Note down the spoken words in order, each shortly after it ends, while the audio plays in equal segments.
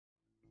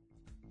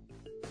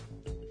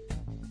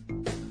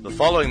The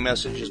following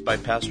message is by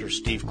Pastor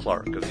Steve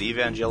Clark of the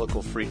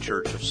Evangelical Free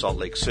Church of Salt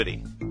Lake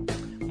City.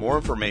 More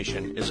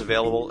information is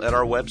available at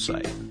our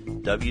website,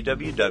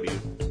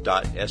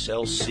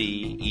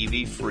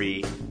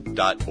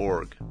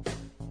 www.slcevfree.org.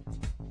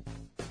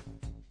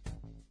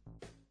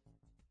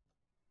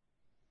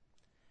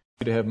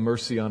 To have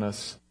mercy on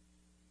us,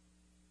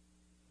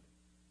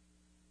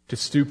 to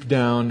stoop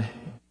down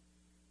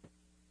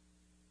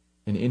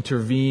and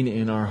intervene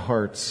in our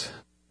hearts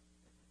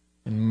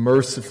and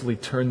mercifully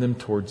turn them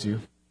towards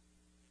you.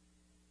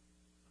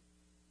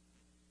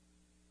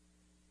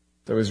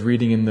 I was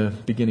reading in the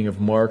beginning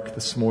of Mark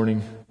this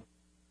morning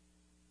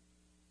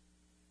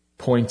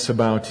points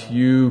about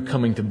you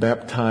coming to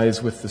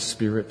baptize with the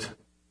Spirit,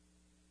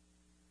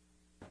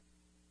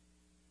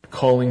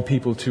 calling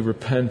people to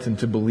repent and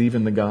to believe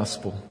in the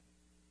gospel.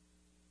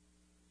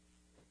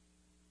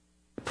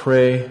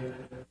 Pray,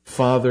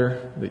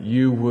 Father, that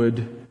you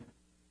would,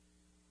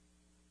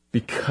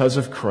 because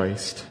of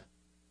Christ,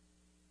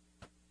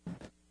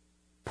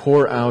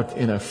 pour out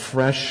in a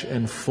fresh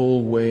and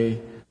full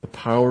way the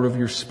power of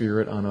your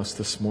Spirit on us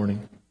this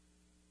morning.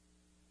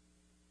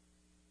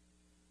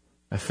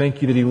 I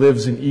thank you that He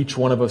lives in each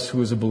one of us who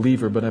is a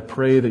believer, but I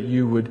pray that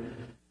you would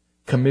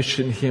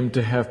commission Him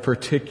to have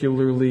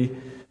particularly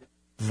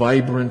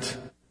vibrant,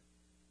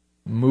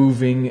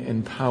 moving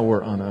and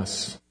power on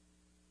us,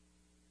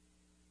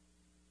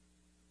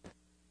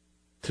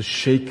 to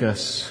shake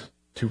us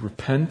to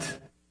repent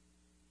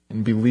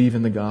and believe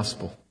in the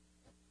gospel,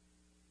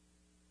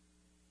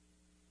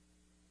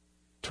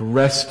 to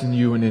rest in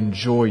you and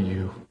enjoy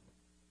you.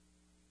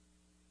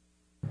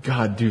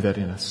 God, do that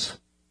in us.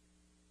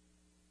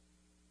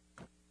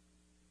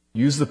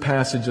 Use the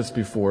passage that's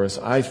before us.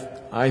 I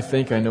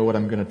think I know what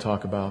I'm going to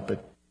talk about,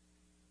 but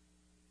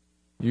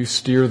you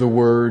steer the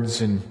words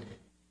and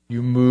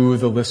you move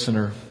the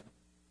listener.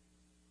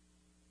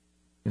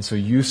 And so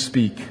you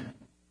speak.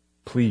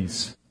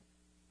 Please.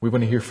 We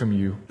want to hear from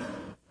you.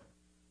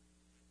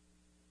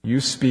 You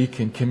speak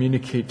and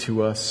communicate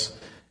to us.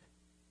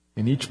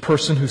 And each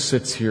person who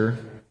sits here,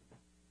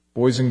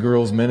 boys and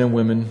girls, men and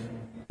women,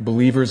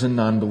 believers and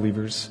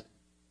non-believers,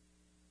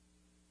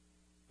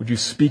 would you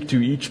speak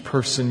to each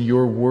person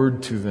your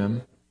word to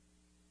them?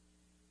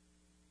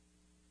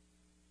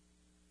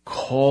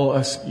 Call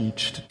us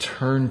each to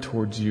turn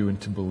towards you and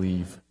to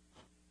believe.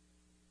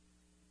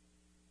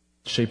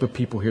 Shape a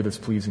people here that's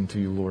pleasing to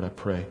you, Lord, I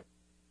pray.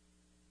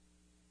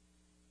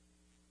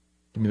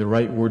 Give me the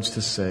right words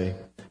to say.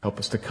 Help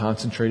us to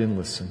concentrate and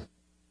listen.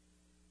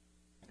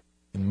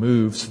 And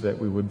move so that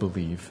we would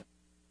believe.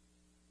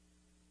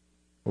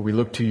 When we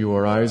look to you,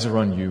 our eyes are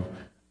on you.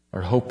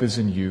 Our hope is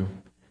in you.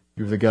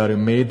 You are the God who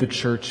made the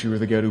church. You are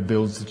the God who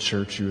builds the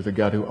church. You are the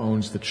God who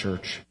owns the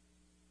church.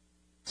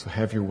 So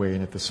have your way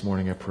in it this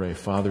morning, I pray.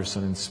 Father,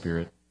 Son, and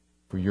Spirit,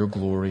 for your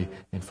glory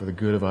and for the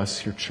good of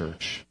us, your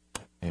church.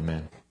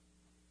 Amen.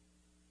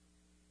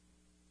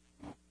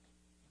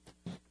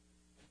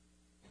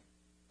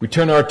 We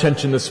turn our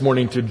attention this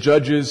morning to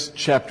Judges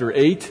chapter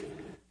 8.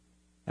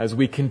 As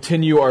we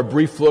continue our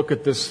brief look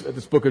at this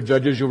book of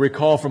Judges, you'll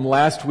recall from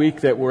last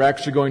week that we're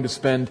actually going to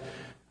spend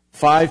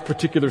 5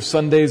 particular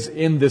Sundays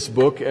in this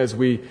book as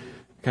we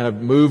kind of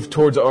move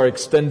towards our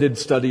extended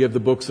study of the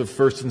books of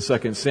 1st and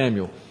 2nd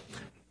Samuel.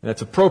 And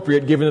that's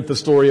appropriate given that the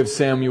story of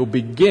Samuel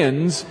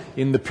begins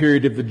in the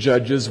period of the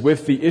Judges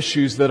with the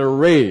issues that are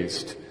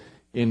raised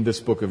in this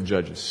book of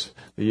Judges.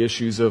 The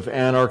issues of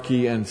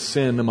anarchy and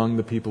sin among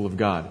the people of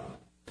God.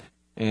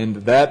 And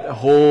that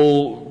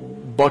whole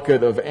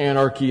bucket of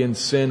anarchy and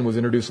sin was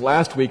introduced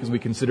last week as we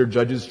considered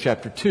Judges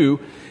chapter 2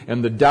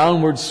 and the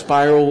downward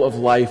spiral of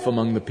life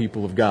among the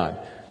people of God.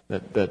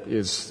 That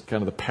is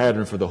kind of the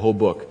pattern for the whole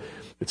book.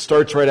 It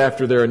starts right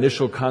after their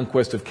initial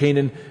conquest of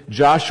Canaan.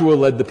 Joshua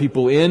led the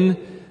people in.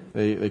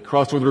 They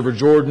crossed over the River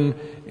Jordan,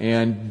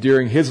 and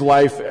during his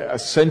life,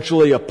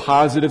 essentially a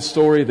positive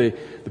story. The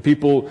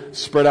people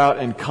spread out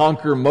and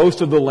conquer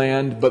most of the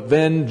land, but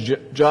then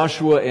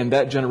Joshua and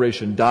that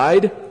generation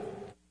died.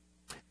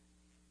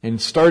 And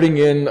starting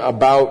in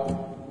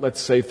about, let's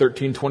say,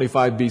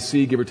 1325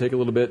 BC, give or take a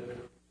little bit,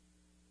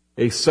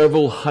 a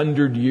several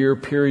hundred year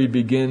period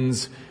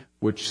begins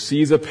which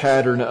sees a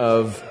pattern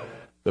of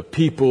the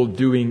people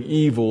doing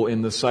evil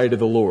in the sight of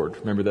the Lord.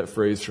 Remember that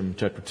phrase from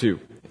chapter 2.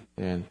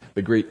 And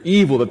the great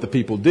evil that the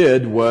people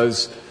did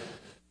was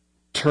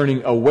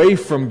turning away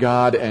from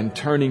God and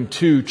turning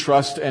to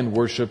trust and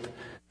worship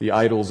the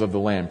idols of the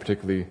land,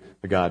 particularly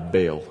the god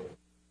Baal.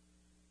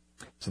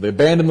 So they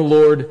abandoned the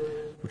Lord,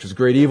 which is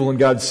great evil in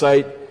God's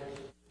sight,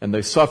 and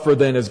they suffer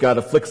then as God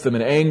afflicts them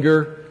in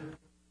anger.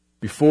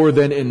 Before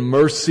then, in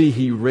mercy,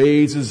 He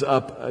raises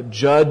up a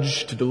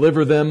judge to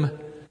deliver them.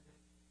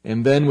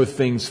 And then with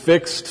things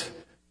fixed,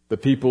 the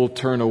people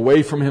turn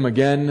away from Him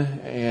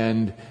again,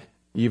 and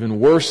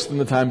even worse than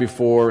the time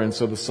before, and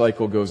so the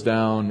cycle goes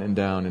down and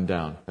down and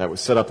down. That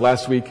was set up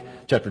last week,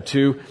 chapter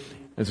 2.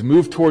 As we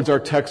move towards our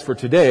text for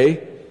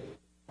today,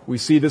 we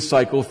see this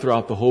cycle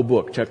throughout the whole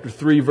book. Chapter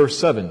 3, verse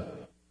 7.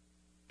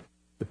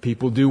 The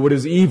people do what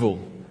is evil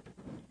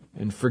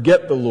and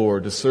forget the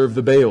Lord to serve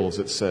the Baals,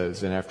 it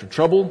says. And after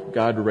trouble,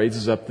 God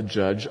raises up the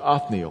judge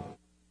Othniel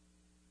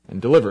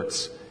and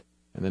deliverance.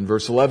 And then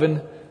verse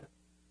 11,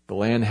 the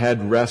land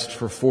had rest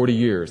for 40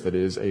 years, that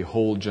is, a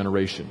whole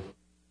generation.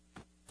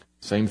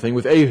 Same thing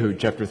with Ehud,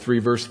 chapter 3,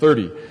 verse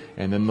 30.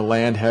 And then the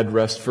land had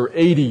rest for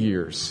 80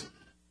 years.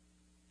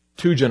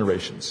 2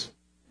 generations.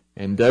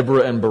 And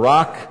Deborah and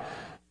Barak,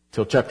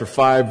 till chapter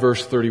 5,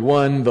 verse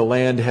 31, the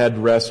land had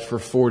rest for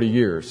 40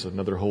 years,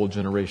 another whole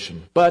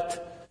generation.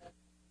 But,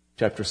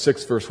 chapter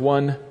 6, verse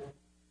 1,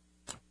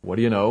 what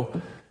do you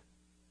know?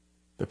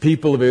 The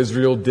people of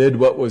Israel did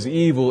what was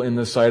evil in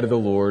the sight of the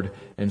Lord,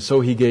 and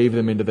so he gave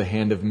them into the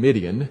hand of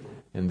Midian,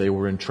 and they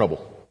were in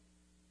trouble.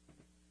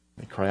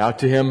 They cry out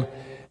to him,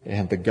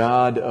 and the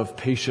God of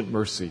patient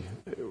mercy.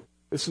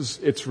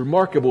 It's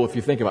remarkable if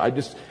you think about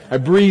it. I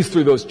breeze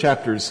through those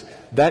chapters.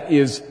 That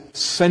is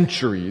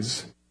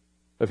centuries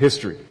of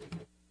history.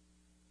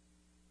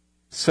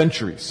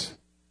 Centuries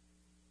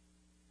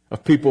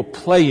of people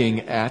playing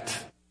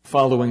at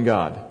following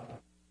God.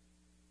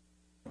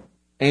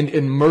 And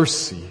in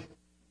mercy,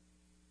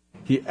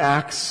 he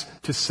acts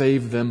to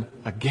save them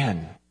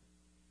again.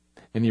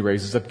 And he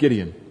raises up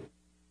Gideon.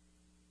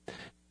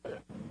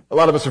 A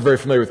lot of us are very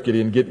familiar with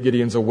Gideon.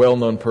 Gideon's a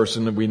well-known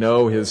person. We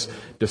know his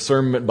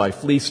discernment by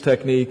fleece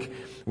technique.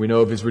 We know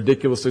of his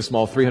ridiculously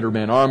small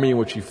 300-man army in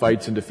which he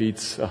fights and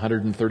defeats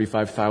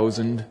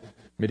 135,000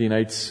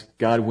 Midianites.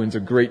 God wins a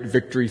great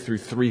victory through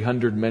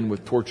 300 men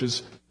with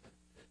torches.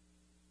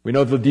 We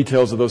know the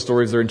details of those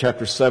stories. They're in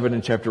chapter 7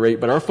 and chapter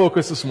 8. But our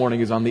focus this morning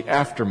is on the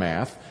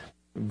aftermath,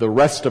 the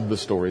rest of the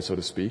story, so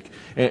to speak,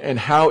 and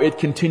how it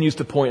continues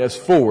to point us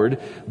forward,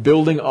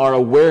 building our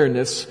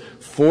awareness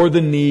for the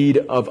need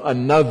of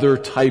another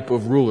type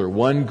of ruler,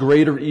 one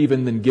greater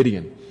even than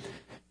Gideon.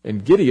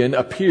 And Gideon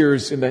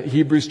appears in the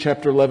Hebrews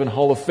chapter 11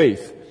 Hall of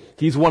Faith.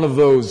 He's one of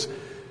those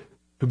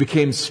who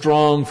became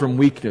strong from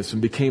weakness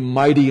and became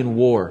mighty in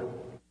war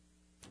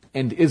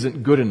and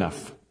isn't good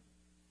enough.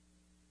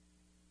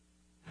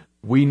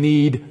 We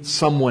need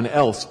someone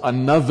else,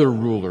 another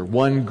ruler,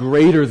 one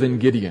greater than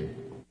Gideon.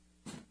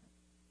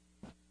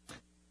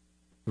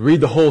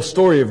 Read the whole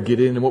story of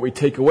Gideon and what we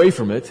take away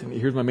from it. And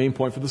here's my main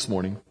point for this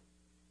morning.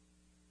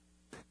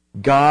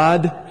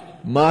 God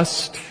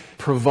must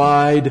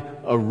provide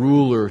a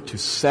ruler to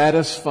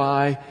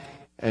satisfy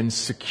and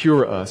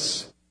secure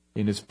us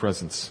in His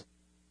presence.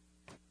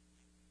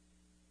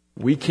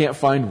 We can't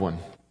find one.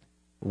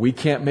 We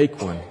can't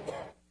make one.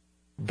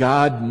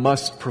 God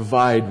must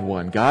provide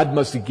one. God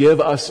must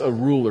give us a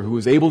ruler who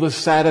is able to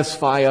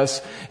satisfy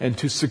us and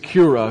to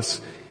secure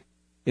us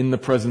in the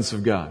presence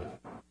of God.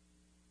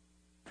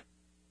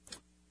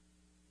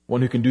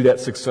 One who can do that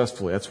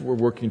successfully. That's what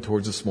we're working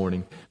towards this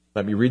morning.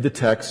 Let me read the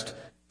text,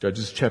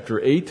 Judges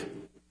chapter 8,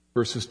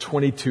 verses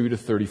 22 to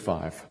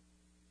 35.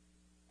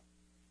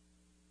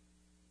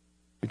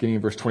 Beginning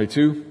in verse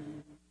 22.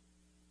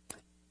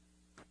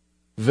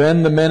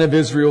 Then the men of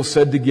Israel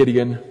said to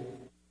Gideon,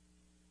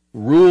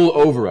 "Rule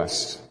over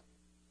us,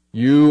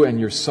 you and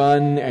your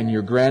son and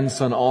your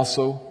grandson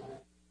also,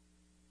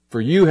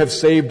 for you have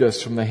saved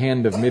us from the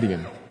hand of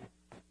Midian."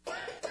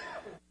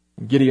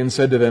 Gideon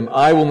said to them,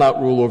 "I will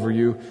not rule over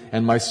you,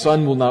 and my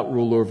son will not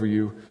rule over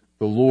you.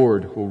 The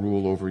Lord will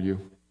rule over you."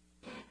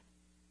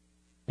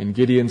 And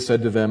Gideon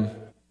said to them,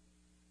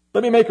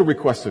 "Let me make a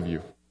request of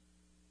you.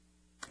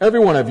 Every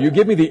one of you,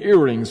 give me the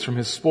earrings from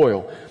his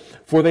spoil."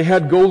 For they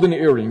had golden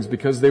earrings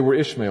because they were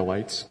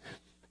Ishmaelites.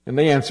 And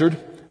they answered,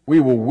 "We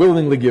will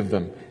willingly give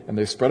them." And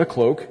they spread a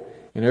cloak,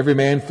 and every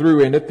man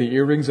threw in it the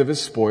earrings of his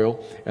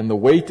spoil, and the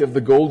weight of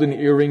the golden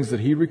earrings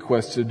that he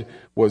requested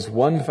was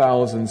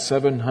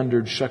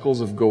 1,700 shekels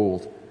of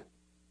gold,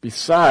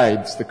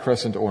 besides the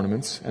crescent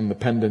ornaments and the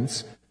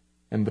pendants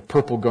and the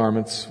purple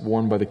garments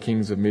worn by the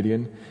kings of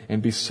Midian,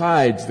 and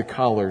besides the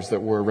collars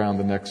that were around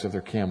the necks of their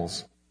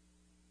camels.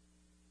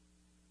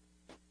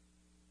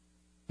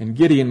 And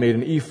Gideon made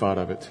an ephod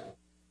of it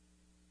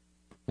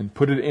and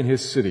put it in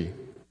his city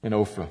in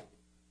Ophrah.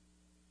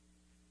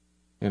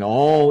 And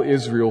all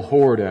Israel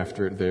whored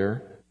after it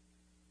there,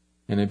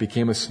 and it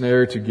became a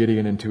snare to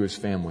Gideon and to his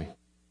family.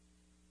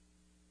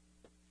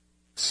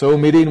 So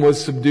Midian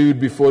was subdued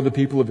before the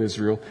people of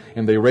Israel,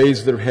 and they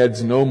raised their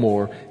heads no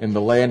more, and the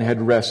land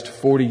had rest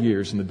 40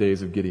 years in the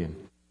days of Gideon.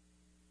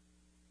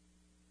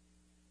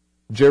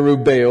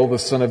 Jerubbaal, the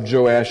son of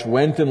Joash,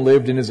 went and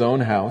lived in his own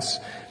house.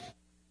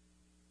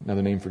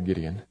 Another name for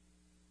Gideon.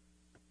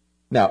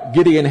 Now,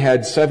 Gideon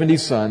had 70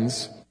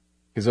 sons,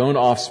 his own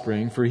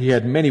offspring, for he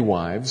had many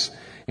wives,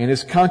 and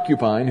his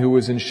concubine, who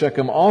was in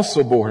Shechem,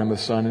 also bore him a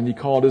son, and he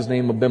called his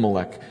name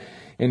Abimelech.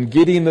 And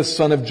Gideon, the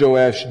son of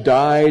Joash,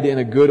 died in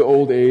a good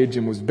old age,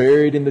 and was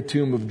buried in the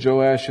tomb of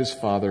Joash his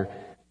father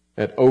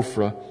at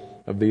Ophrah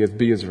of the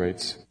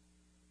Abiezrites.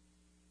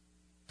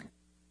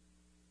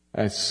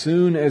 As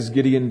soon as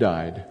Gideon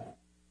died,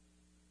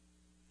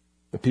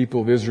 the people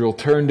of Israel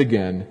turned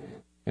again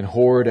and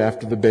whored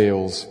after the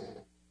Baals,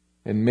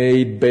 and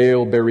made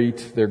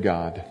Baal-Berith their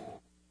god.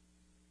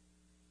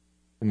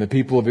 And the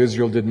people of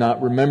Israel did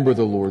not remember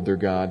the Lord their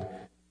God,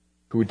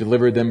 who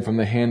delivered them from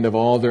the hand of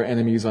all their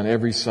enemies on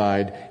every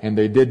side, and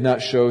they did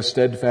not show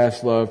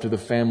steadfast love to the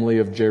family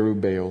of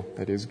Jerubbaal,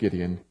 that is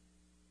Gideon,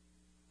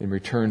 in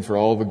return for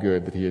all the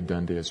good that he had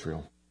done to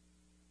Israel.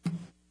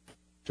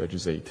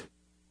 Judges 8.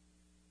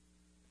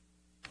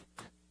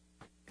 I'm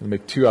going to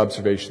make two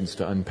observations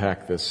to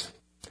unpack this.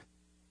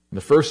 The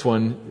first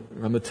one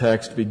from the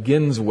text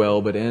begins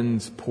well but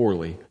ends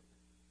poorly.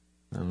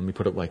 Let me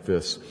put it like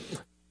this.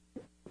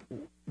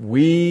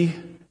 We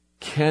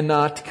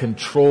cannot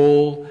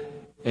control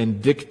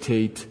and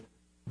dictate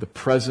the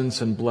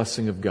presence and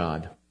blessing of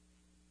God.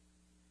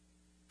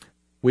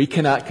 We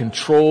cannot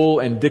control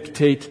and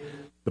dictate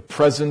the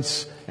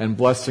presence and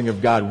blessing of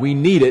God. We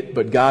need it,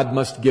 but God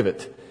must give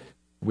it.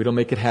 We don't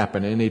make it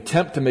happen. And the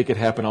attempt to make it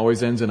happen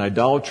always ends in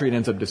idolatry and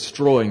ends up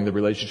destroying the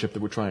relationship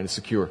that we're trying to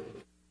secure.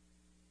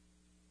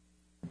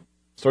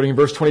 Starting in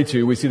verse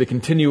 22, we see the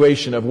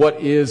continuation of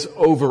what is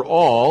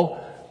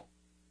overall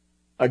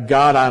a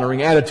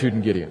God-honoring attitude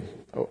in Gideon.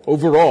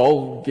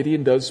 Overall,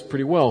 Gideon does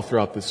pretty well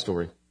throughout this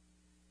story.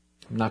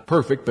 Not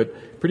perfect,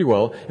 but pretty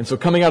well. And so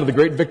coming out of the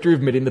great victory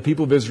of Midian, the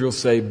people of Israel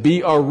say,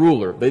 "Be our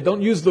ruler." They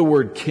don't use the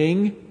word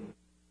king,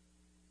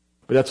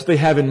 but that's what they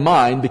have in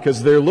mind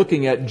because they're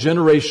looking at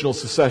generational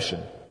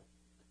succession.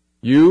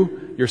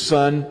 You, your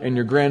son, and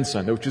your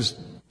grandson, which is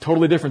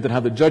totally different than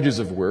how the judges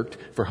have worked.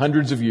 For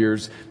hundreds of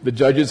years, the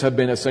judges have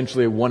been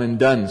essentially a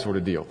one-and-done sort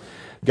of deal.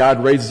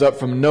 God raises up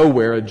from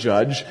nowhere a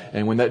judge,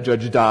 and when that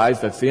judge dies,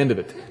 that's the end of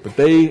it. But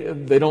they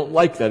don't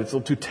like that. It's a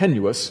little too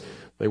tenuous.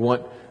 They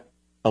want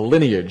a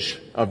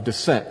lineage of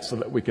descent so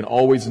that we can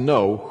always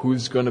know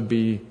who's going to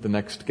be the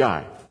next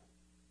guy.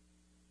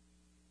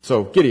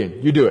 So, Gideon,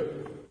 you do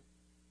it.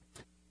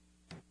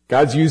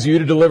 God's used you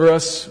to deliver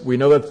us. We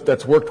know that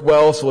that's worked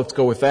well, so let's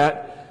go with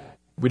that.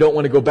 We don't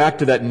want to go back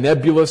to that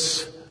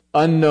nebulous,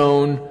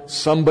 unknown,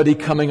 somebody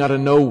coming out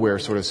of nowhere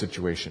sort of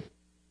situation.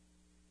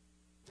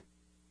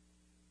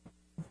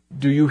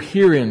 Do you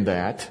hear in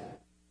that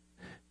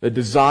the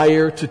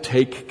desire to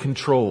take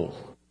control?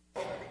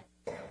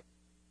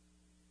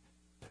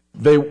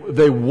 They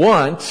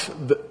want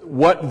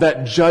what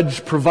that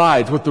judge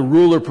provides, what the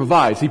ruler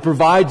provides. He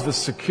provides the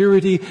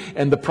security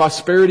and the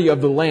prosperity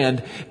of the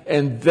land,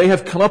 and they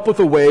have come up with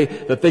a way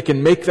that they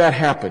can make that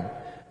happen.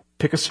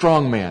 Pick a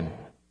strong man,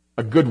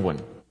 a good one.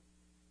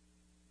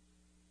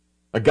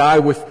 A guy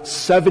with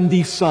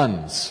 70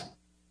 sons.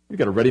 He's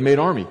got a ready-made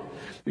army.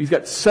 He's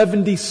got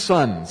 70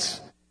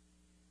 sons.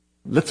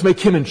 Let's make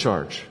him in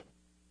charge.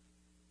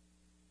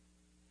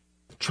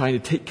 Trying to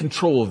take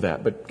control of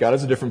that, but God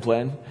has a different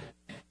plan.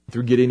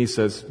 Through Gideon, he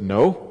says,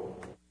 no.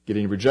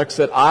 Gideon rejects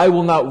that. I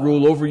will not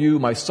rule over you.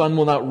 My son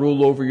will not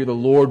rule over you. The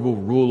Lord will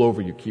rule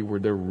over you.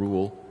 Keyword there,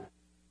 rule.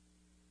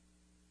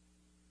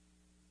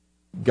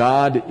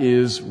 God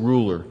is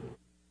ruler.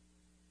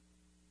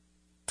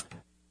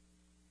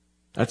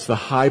 That's the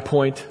high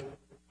point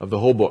of the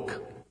whole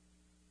book.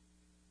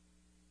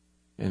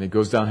 And it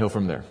goes downhill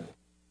from there.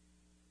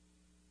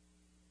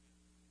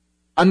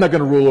 I'm not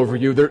going to rule over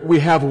you. We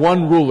have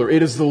one ruler.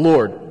 It is the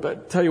Lord.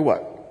 But tell you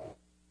what,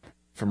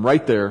 from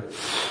right there,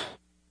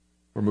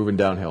 we're moving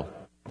downhill.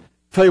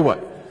 Tell you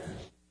what,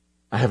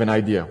 I have an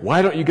idea.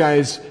 Why don't you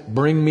guys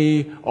bring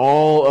me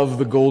all of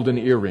the golden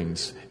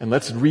earrings and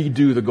let's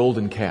redo the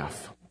golden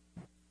calf?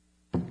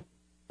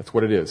 That's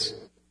what it is.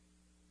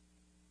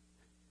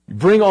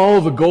 Bring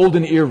all the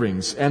golden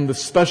earrings and the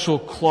special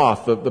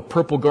cloth, the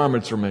purple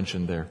garments are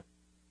mentioned there.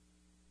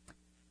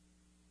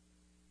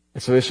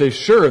 And so they say,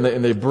 sure,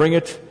 and they bring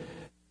it.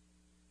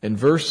 In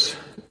verse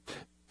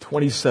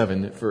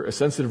 27, for a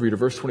sensitive reader,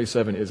 verse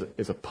 27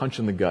 is a punch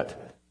in the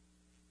gut.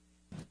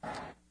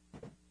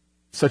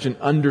 Such an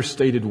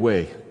understated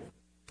way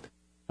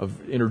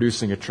of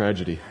introducing a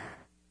tragedy.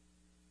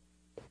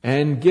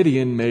 And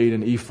Gideon made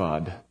an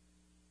ephod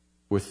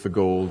with the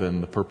gold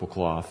and the purple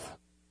cloth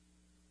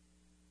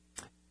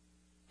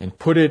and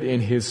put it in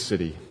his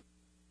city,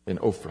 in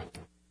Ophrah.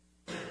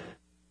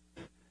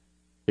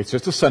 It's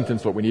just a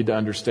sentence, but we need to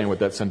understand what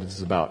that sentence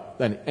is about.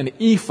 An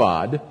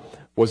ephod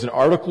was an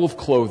article of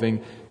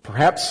clothing.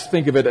 Perhaps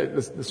think of it,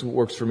 this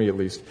works for me at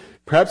least,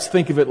 perhaps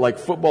think of it like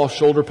football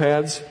shoulder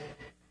pads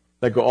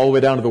that go all the way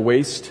down to the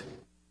waist.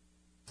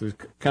 So it's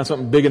kind of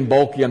something big and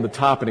bulky on the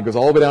top, and it goes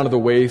all the way down to the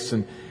waist,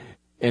 and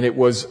it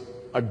was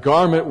a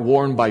garment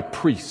worn by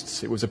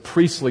priests. It was a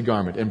priestly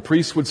garment, and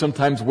priests would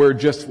sometimes wear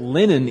just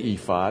linen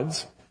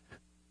ephods,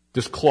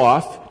 just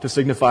cloth, to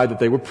signify that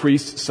they were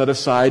priests set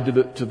aside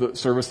to the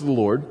service of the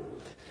Lord.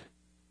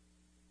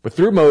 But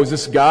through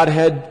Moses, God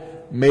had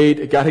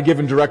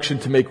given direction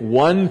to make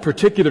one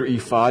particular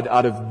ephod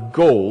out of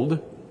gold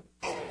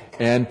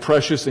and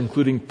precious,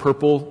 including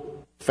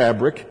purple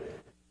fabric.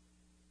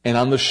 And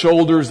on the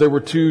shoulders there were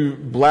two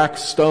black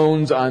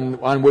stones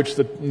on which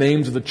the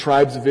names of the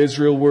tribes of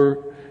Israel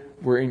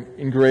were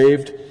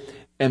engraved.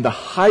 And the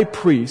high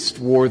priest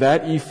wore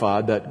that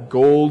ephod, that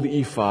gold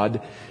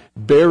ephod,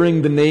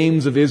 bearing the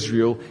names of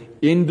Israel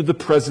into the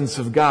presence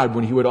of God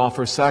when he would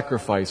offer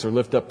sacrifice or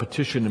lift up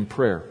petition and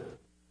prayer.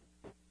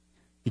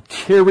 He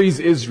carries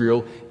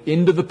Israel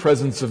into the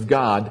presence of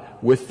God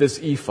with this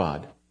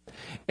ephod.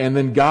 And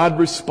then God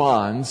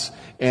responds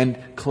and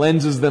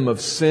cleanses them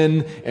of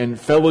sin, and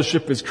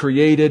fellowship is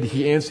created.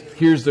 He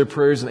hears their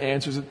prayers and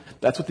answers it.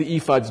 That's what the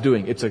ephod's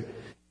doing. It's a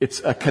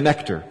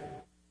connector.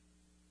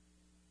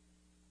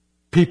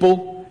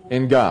 People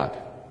and God.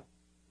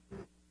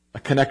 A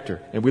connector.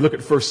 And we look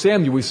at 1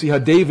 Samuel, we see how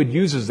David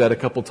uses that a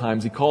couple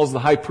times. He calls the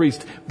high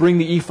priest, bring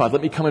the ephod.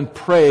 Let me come and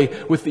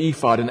pray with the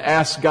ephod and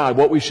ask God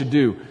what we should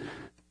do.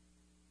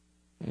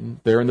 And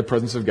there in the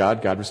presence of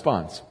God, God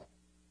responds.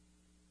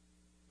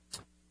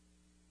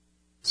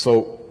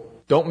 So,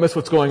 don't miss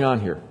what's going on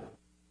here.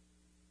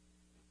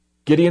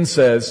 Gideon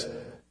says,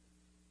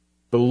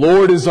 the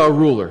Lord is our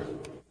ruler,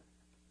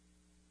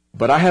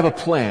 but I have a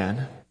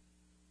plan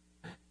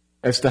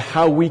as to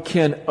how we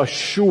can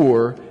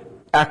assure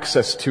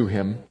access to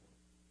Him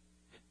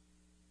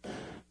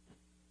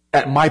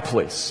at my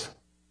place.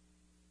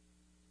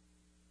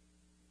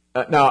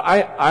 Now,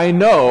 I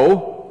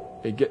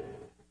know,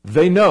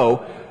 they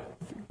know,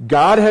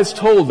 God has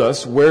told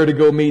us where to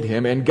go meet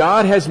Him, and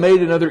God has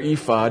made another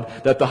ephod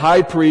that the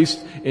high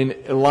priest in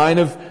a line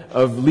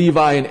of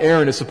Levi and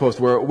Aaron is supposed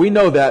to wear. We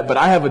know that, but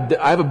I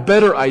have a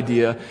better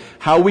idea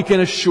how we can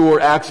assure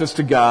access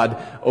to God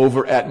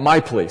over at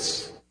my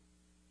place.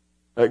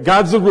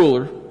 God's the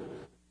ruler.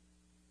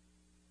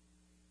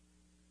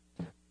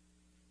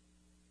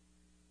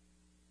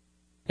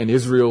 And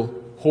Israel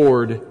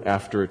whored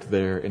after it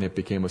there, and it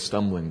became a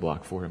stumbling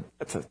block for him.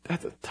 That's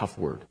a tough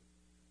word.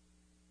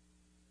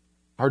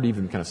 Hard to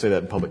even kind of say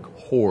that in public.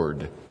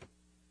 Hoard.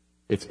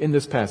 It's in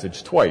this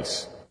passage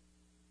twice.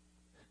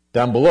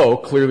 Down below,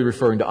 clearly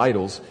referring to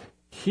idols.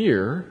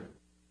 Here,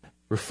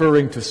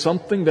 referring to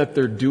something that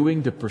they're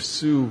doing to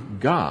pursue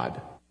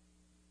God.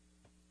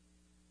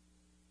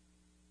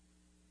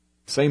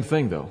 Same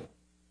thing, though.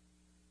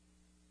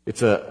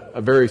 It's a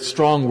very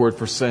strong word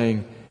for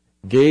saying,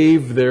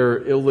 gave their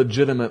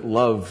illegitimate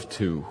love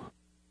to.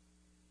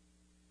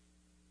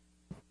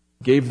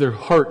 Gave their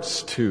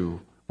hearts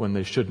to when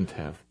they shouldn't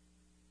have.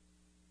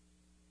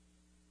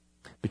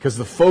 Because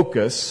the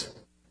focus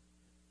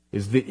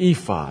is the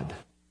ephod,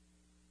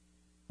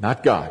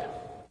 not God.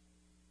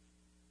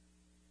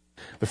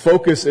 The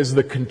focus is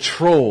the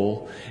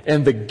control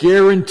and the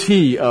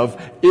guarantee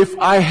of, if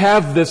I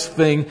have this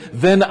thing,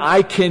 then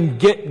I can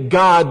get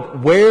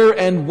God where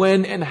and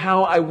when and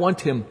how I want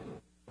Him.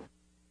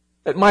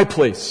 At my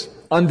place,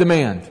 on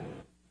demand.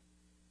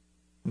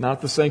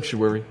 Not the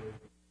sanctuary.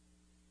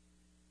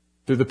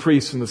 Through the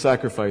priests and the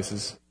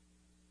sacrifices.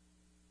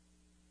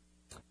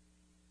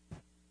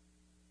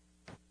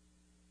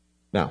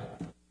 Now,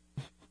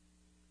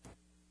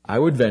 I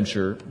would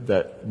venture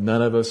that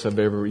none of us have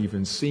ever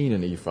even seen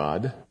an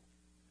ephod,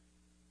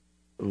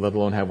 let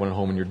alone have one at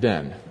home in your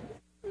den.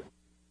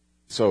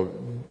 So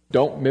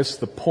don't miss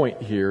the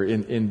point here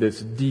in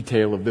this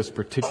detail of this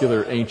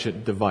particular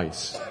ancient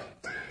device.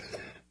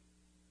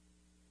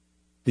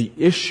 The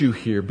issue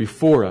here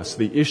before us,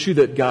 the issue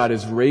that God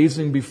is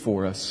raising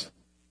before us,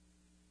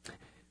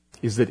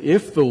 is that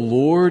if the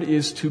Lord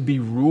is to be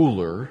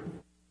ruler,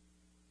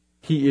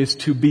 He is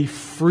to be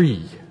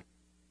free.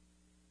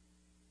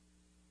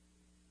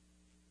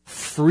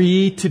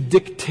 Free to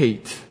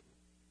dictate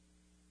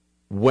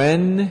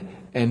when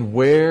and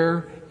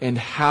where and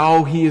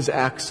how He is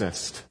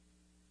accessed.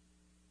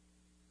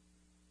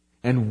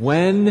 And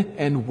when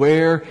and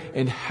where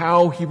and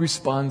how He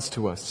responds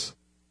to us.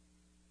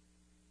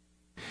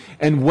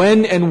 And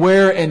when and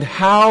where and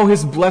how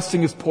His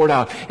blessing is poured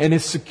out and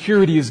His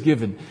security is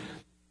given.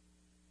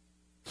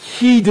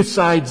 He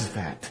decides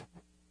that.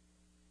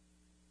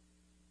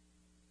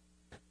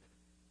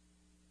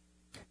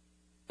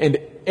 And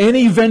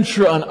any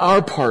venture on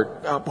our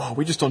part,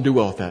 we just don't do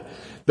well with that.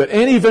 But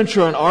any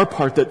venture on our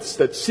part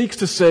that seeks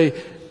to say,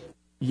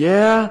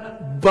 yeah,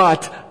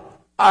 but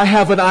I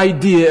have an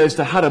idea as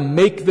to how to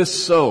make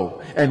this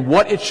so, and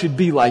what it should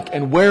be like,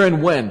 and where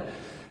and when,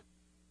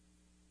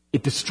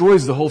 it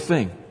destroys the whole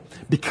thing.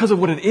 Because of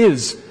what it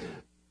is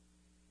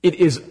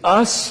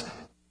us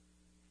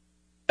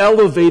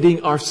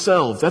elevating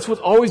ourselves. That's what's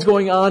always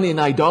going on in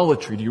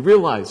idolatry. Do you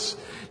realize?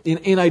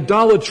 In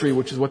idolatry,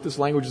 which is what this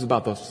language is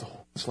about, this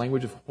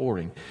language of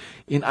whoring.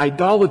 In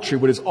idolatry,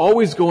 what is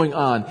always going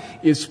on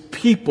is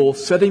people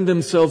setting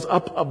themselves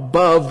up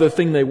above the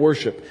thing they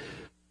worship.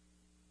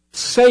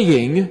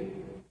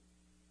 Saying,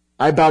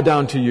 I bow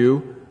down to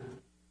you,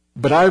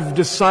 but I've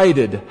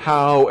decided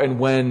how and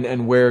when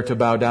and where to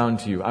bow down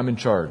to you. I'm in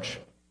charge.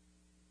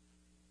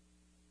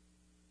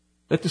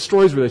 That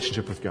destroys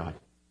relationship with God.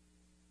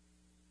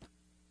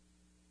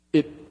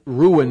 It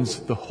ruins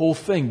the whole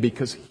thing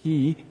because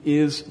He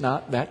is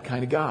not that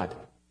kind of God.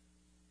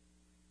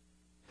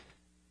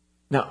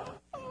 Now,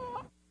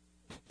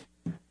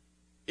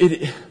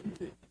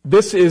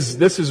 this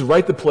is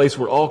right the place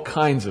where all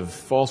kinds of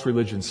false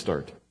religions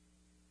start.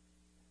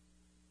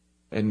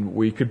 And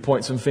we could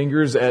point some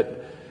fingers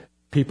at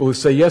people who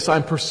say, yes,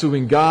 I'm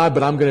pursuing God,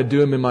 but I'm going to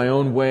do Him in my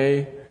own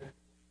way.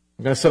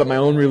 I'm going to set up my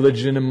own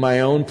religion and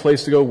my own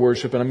place to go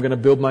worship, and I'm going to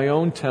build my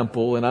own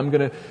temple,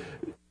 and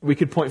we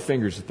could point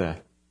fingers at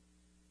that.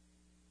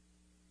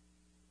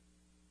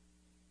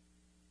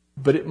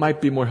 But it might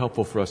be more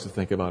helpful for us to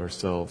think about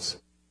ourselves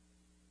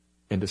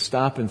and to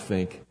stop and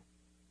think,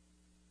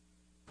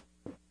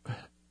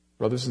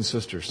 brothers and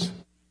sisters,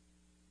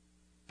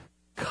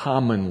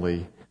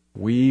 commonly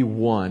we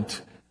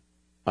want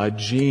a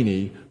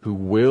genie who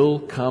will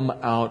come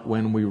out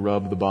when we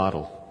rub the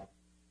bottle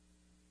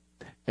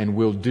and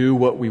will do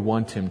what we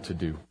want him to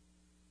do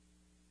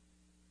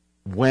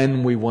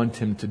when we want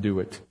him to do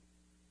it.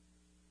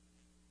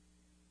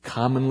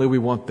 Commonly we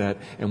want that,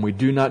 and we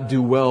do not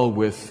do well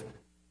with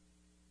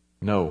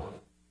no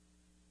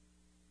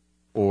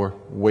or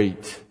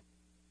wait.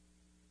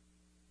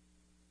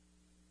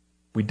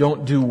 We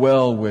don't do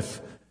well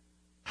with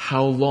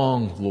how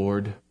long,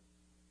 Lord?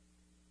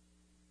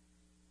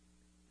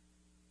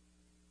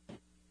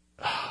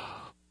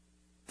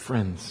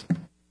 Friends,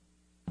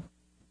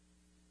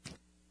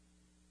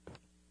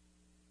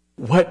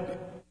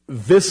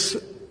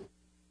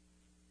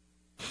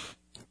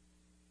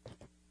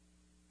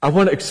 I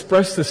want to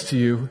express this to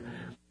you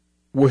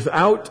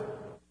without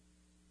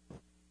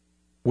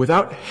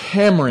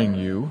hammering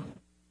you,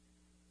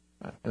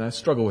 and I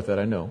struggle with that,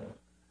 I know,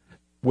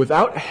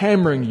 without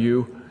hammering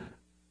you,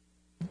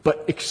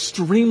 but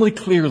extremely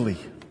clearly.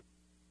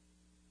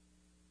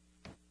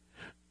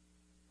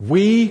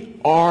 We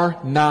are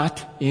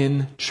not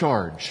in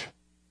charge.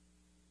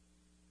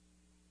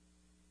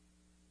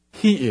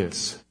 He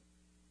is.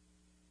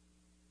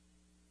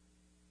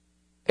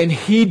 And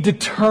He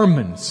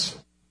determines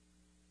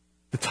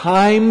the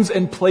times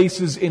and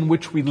places in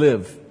which we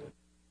live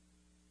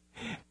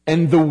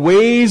and the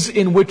ways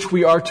in which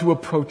we are to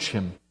approach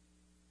Him.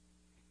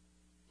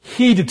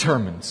 He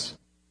determines.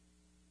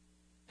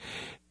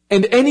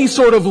 And any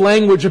sort of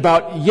language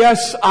about,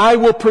 yes, I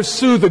will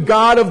pursue the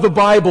God of the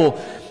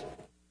Bible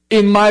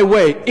in my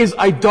way, is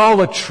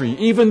idolatry,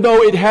 even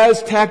though it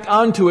has tacked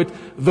onto it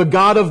the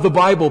God of the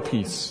Bible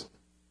piece.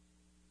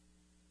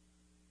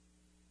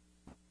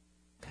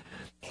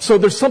 So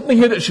there's something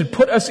here that should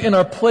put us in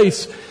our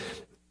place,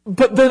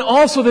 but then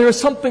also there is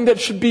something that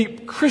should be,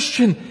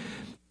 Christian,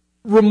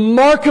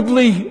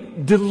 remarkably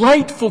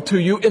delightful to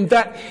you in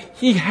that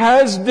He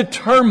has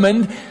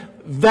determined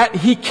that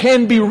He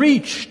can be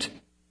reached.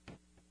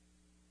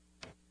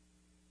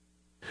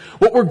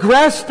 What we're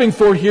grasping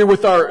for here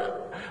with our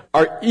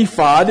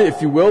ephod,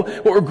 if you will,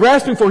 what we're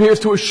grasping for here is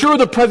to assure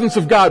the presence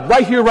of God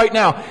right here, right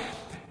now.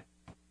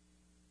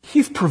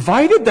 He's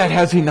provided that,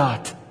 has He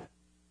not?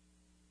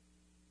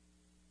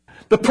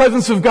 The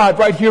presence of God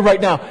right here, right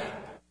now.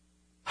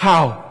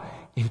 How?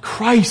 In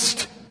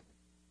Christ,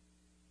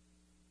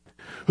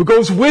 who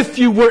goes with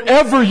you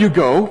wherever you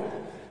go.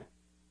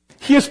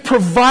 He has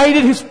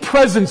provided His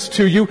presence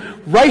to you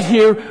right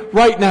here,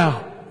 right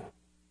now.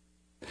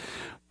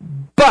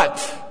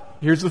 But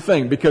here's the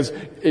thing, because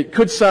it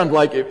could sound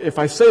like, if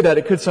I say that,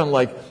 it could sound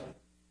like,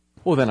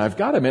 well, then I've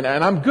got Him and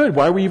I'm good.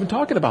 Why are we even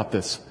talking about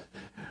this?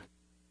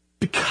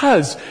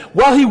 Because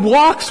while He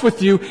walks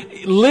with you,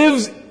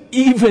 lives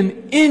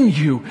even in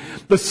you,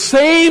 the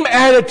same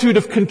attitude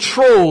of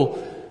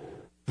control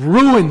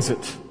ruins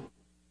it.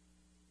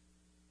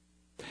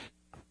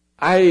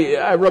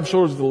 I rub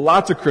shoulders with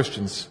lots of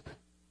Christians.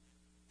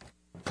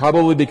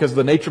 Probably because of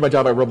the nature of my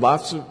job, I rub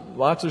lots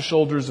of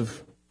shoulders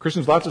of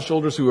Christians, lots of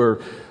shoulders who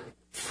are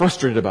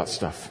frustrated about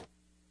stuff.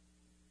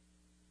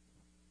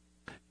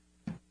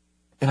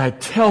 And I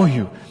tell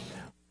you,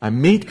 I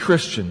meet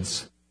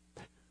Christians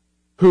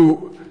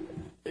who,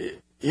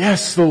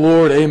 yes, the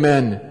Lord,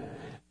 amen,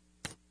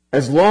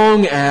 as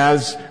long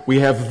as we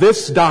have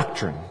this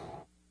doctrine.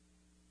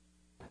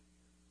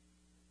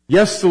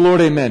 Yes, the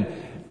Lord, amen.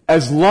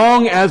 As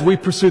long as we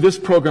pursue this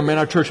program, and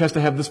our church has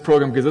to have this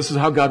program because this is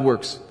how God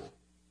works.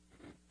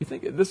 You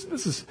think this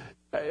is,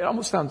 it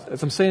almost sounds,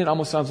 as I'm saying, it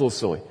almost sounds a little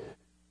silly.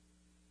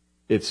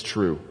 It's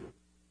true.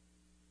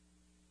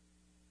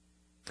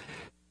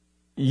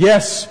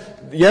 Yes,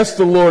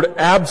 the Lord,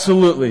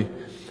 absolutely.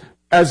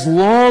 As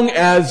long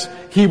as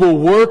He will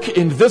work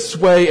in this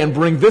way and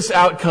bring this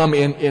outcome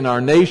in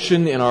our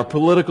nation, in our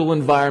political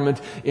environment,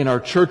 in our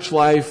church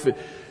life,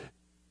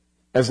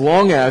 as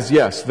long as,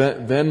 yes,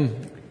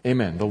 then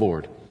amen, the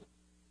Lord.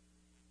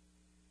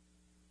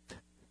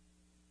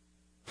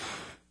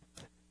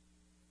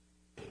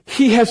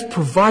 He has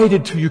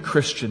provided to you,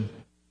 Christian,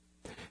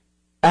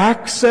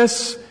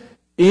 access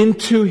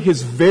into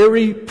His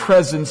very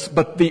presence,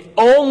 but the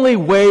only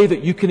way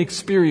that you can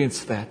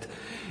experience that,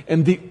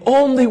 and the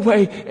only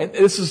way, and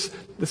this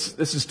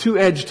is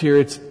two-edged here,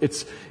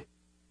 it's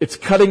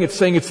cutting, it's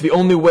saying it's the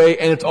only way,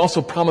 and it's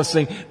also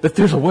promising that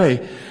there's a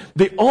way.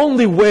 The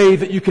only way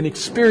that you can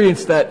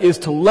experience that is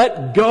to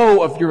let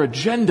go of your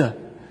agenda,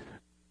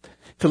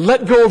 to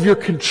let go of your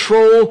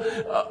control,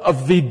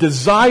 of the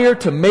desire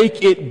to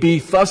make it be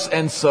thus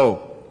and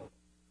so.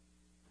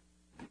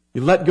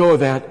 You let go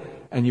of that,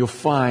 and you'll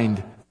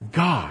find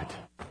God.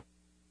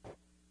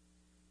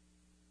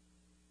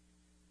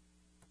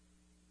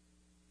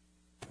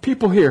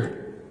 People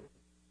here,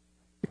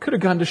 they could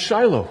have gone to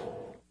Shiloh,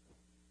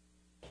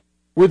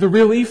 where the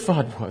real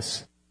ephod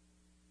was,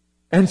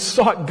 and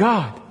sought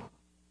God.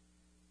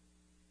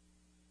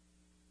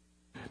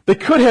 They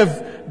could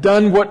have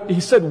done what he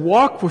said,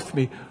 walk with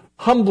me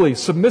humbly,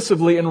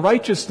 submissively in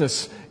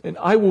righteousness, and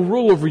I will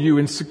rule over you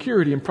in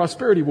security, and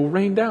prosperity will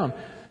rain down.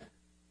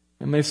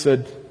 And they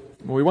said,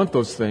 well, we want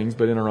those things,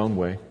 but in our own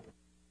way.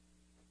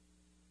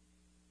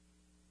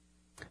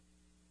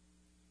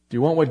 Do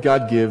you want what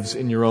God gives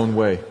in your own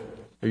way?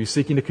 Are you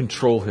seeking to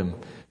control Him?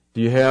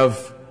 Do you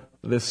have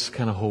this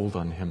kind of hold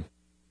on Him?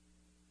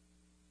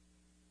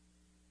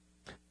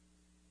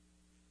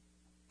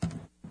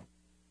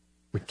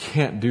 We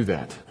can't do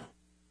that.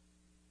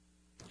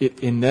 It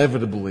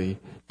inevitably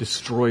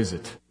destroys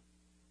it.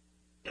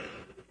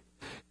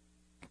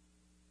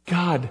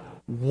 God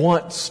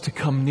wants to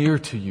come near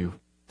to you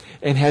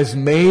and has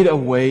made a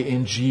way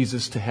in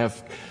Jesus to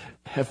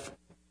have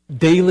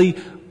daily,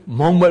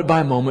 moment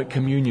by moment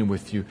communion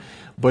with you.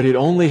 But it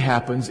only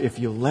happens if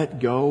you let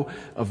go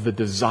of the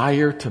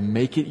desire to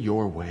make it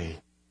your way.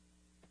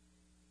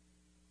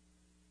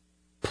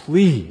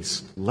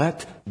 Please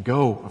let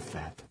go of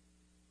that.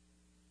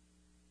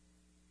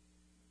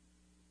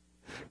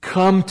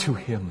 Come to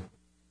Him.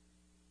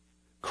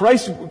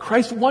 Christ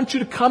wants you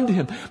to come to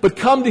Him, but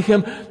come to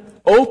Him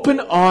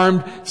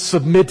open-armed,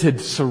 submitted,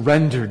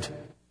 surrendered.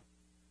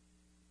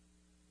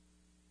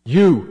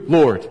 You,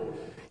 Lord,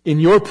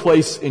 in your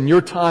place, in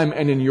your time,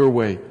 and in your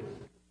way.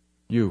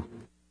 You.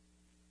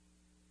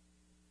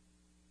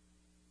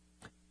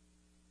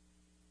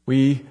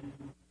 We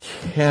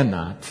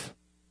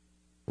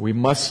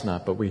must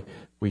not, but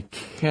we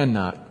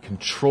cannot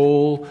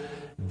control,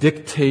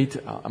 dictate,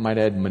 I might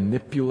add,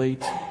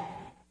 manipulate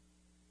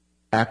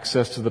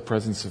access to the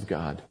presence of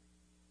God.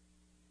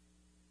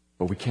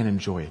 But we can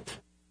enjoy it.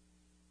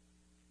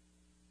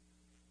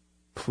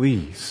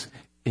 Please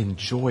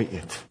enjoy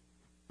it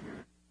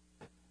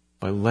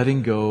by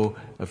letting go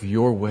of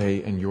your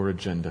way and your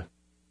agenda.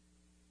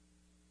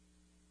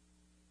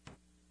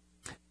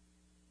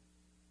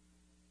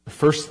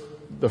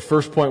 The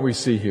first point we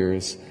see here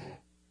is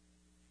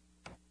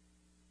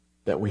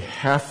that we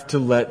have to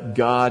let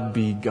God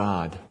be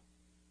God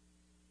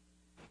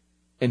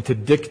and to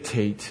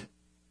dictate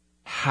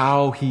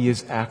how He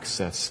is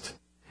accessed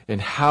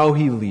and how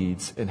He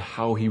leads and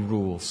how He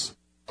rules.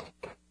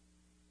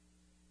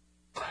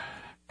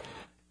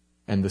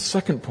 And the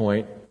second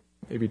point,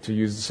 maybe to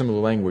use similar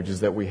language,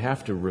 is that we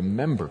have to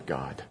remember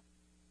God.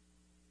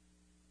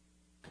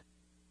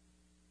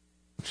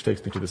 Which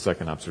takes me to the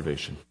second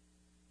observation.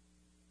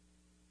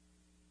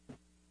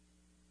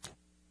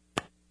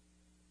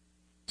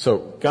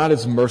 So, God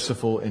is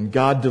merciful and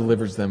God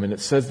delivers them, and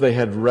it says they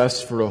had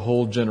rest for a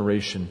whole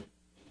generation.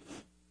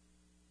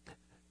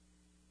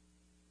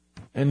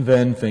 And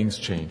then things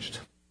changed.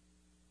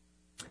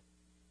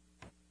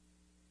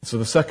 So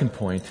the second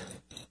point,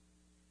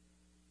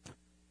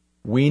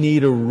 we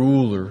need a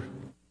ruler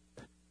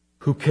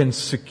who can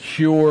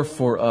secure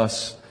for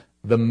us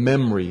the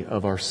memory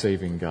of our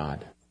saving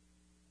God.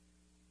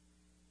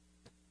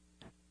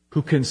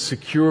 Who can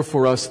secure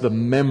for us the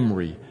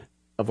memory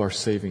of our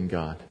saving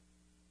God.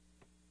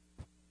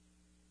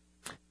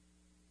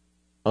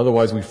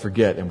 Otherwise we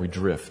forget and we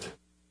drift.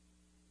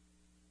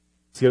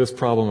 See how this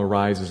problem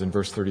arises in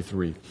verse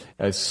 33.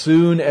 As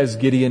soon as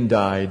Gideon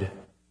died,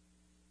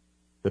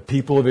 the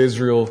people of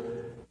Israel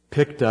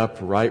picked up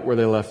right where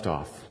they left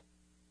off.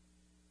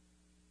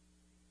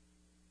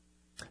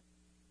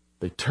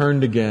 They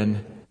turned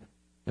again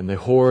and they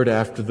whored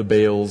after the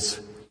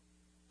Baals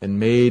and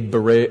made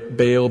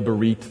Baal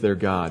Berit their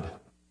god.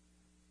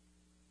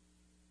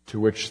 To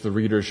which the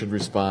reader should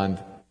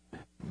respond,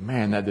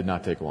 man, that did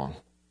not take long.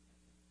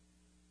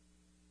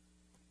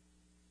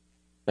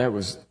 That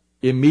was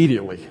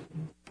immediately.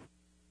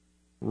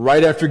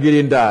 Right after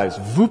Gideon dies,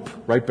 whoop,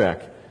 right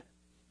back.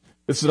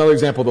 This is another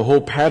example of the whole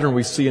pattern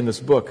we see in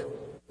this book.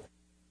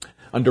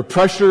 Under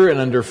pressure and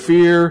under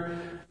fear,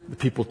 the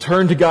people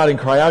turn to God and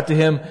cry out to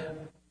Him.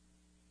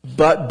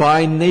 But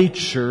by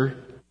nature,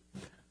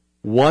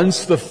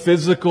 once the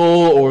physical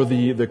or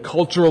the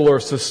cultural or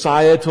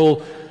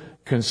societal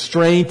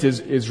constraint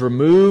is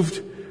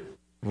removed,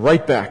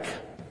 right back.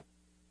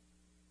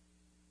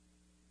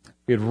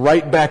 Get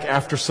right back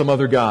after some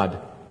other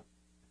god.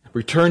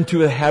 Return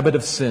to a habit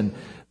of sin.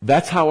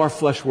 That's how our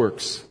flesh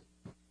works.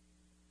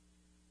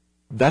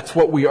 That's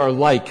what we are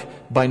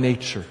like by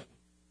nature.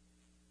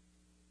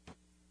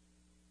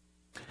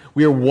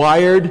 We are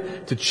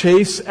wired to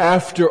chase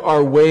after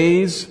our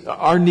ways,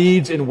 our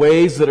needs in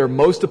ways that are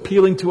most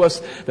appealing to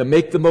us, that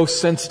make the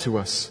most sense to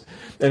us.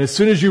 And as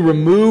soon as you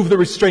remove the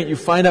restraint, you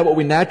find out what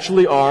we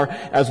naturally are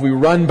as we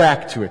run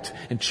back to it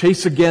and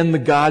chase again the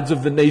gods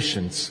of the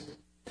nations.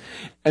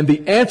 And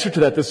the answer to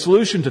that, the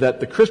solution to that,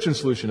 the Christian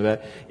solution to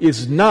that,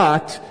 is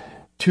not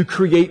to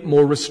create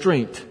more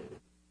restraint.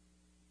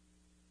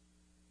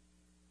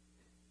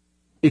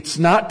 It's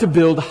not to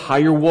build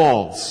higher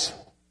walls.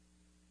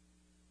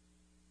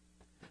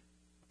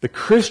 The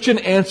Christian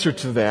answer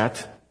to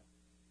that,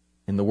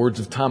 in the words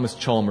of Thomas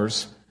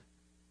Chalmers,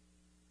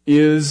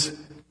 is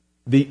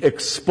the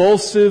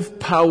expulsive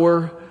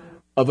power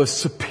of a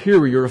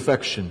superior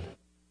affection.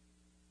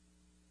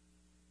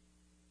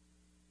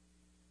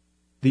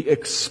 the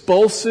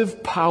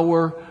expulsive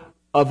power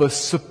of a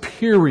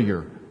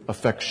superior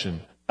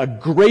affection, a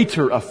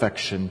greater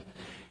affection,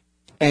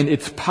 and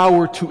its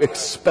power to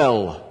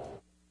expel.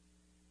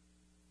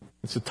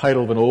 It's the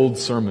title of an old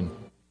sermon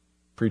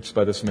preached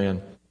by this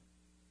man.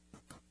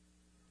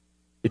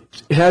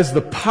 It has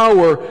the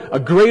power, a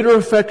greater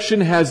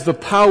affection has the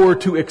power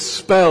to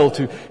expel,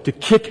 to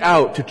kick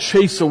out, to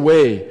chase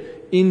away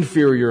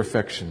inferior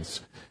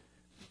affections.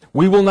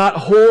 We will not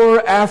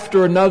whore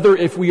after another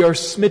if we are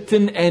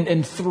smitten and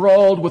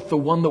enthralled with the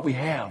one that we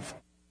have.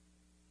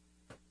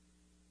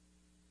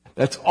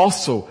 That's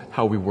also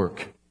how we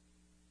work.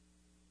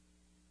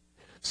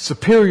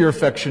 Superior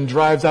affection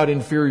drives out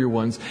inferior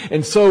ones.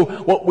 And so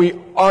what we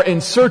are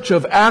in search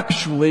of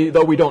actually,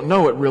 though we don't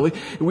know it really,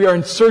 we are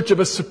in search of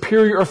a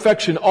superior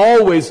affection,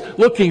 always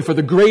looking for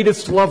the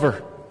greatest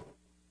lover.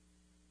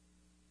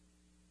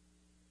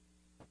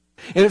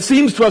 And it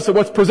seems to us that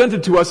what's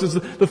presented to us is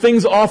the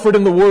things offered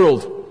in the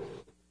world.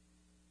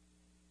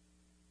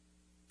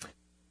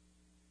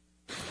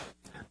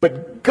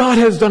 But God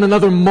has done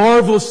another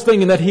marvelous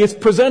thing in that He has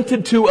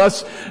presented to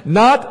us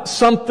not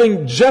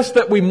something just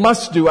that we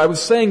must do. I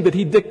was saying that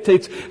He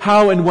dictates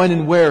how and when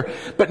and where.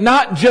 But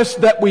not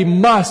just that we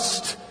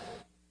must,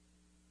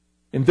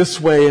 in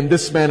this way, in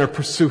this manner,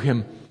 pursue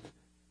Him.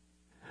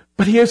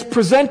 But He has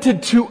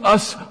presented to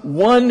us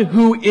one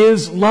who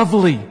is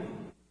lovely.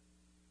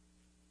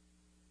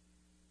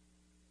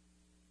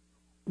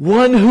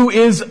 One who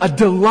is a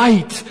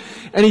delight.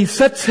 And He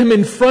sets Him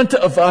in front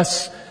of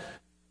us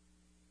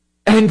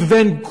and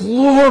then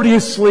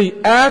gloriously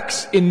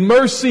acts in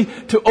mercy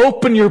to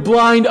open your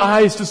blind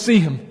eyes to see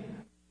Him.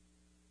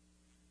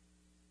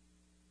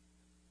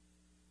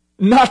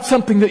 Not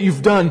something that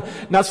you've done,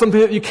 not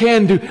something that you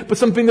can do, but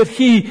something that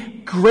He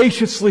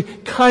graciously,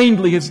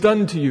 kindly has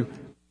done to you.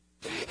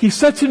 He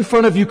sets in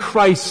front of you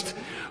Christ,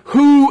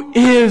 who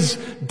is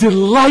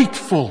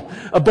delightful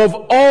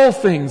above all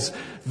things,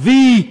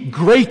 the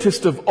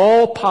greatest of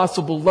all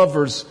possible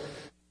lovers.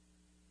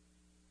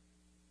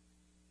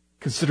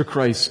 Consider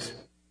Christ.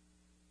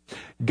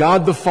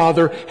 God the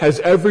Father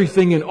has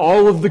everything in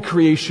all of the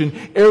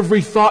creation,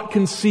 every thought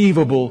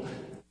conceivable.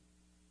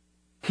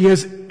 He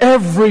has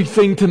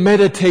everything to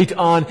meditate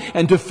on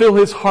and to fill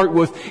His heart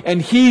with. And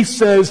He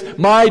says,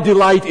 my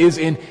delight is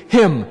in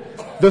Him.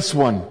 This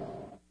one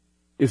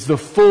is the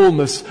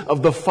fullness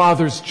of the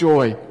Father's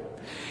joy.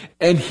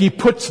 And He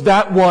puts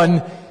that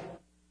one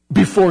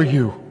before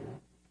you.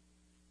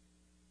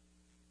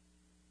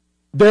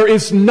 There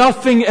is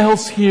nothing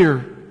else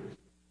here.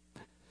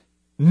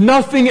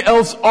 Nothing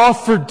else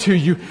offered to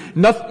you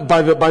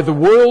by the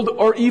world,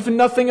 or even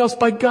nothing else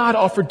by God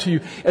offered to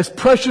you as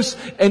precious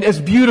and as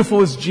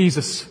beautiful as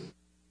Jesus.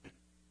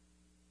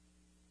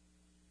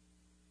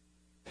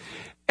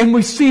 And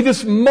we see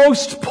this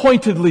most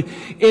pointedly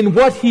in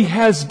what He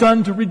has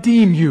done to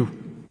redeem you.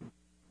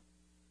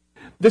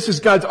 This is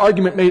God's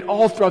argument made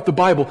all throughout the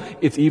Bible.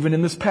 It's even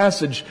in this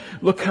passage.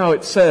 Look how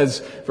it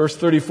says, verse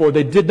 34,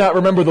 they did not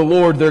remember the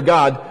Lord their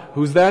God.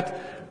 Who's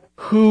that?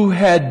 Who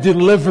had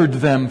delivered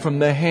them from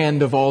the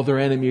hand of all their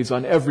enemies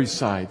on every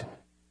side.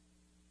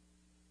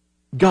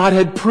 God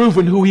had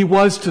proven who He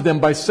was to them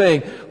by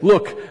saying,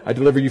 look, I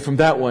delivered you from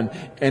that one,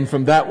 and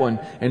from that one,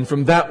 and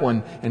from that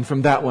one, and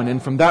from that one,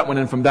 and from that one,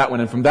 and from that one,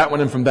 and from that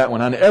one, and from that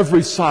one. On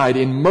every side,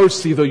 in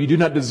mercy, though you do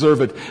not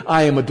deserve it,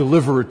 I am a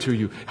deliverer to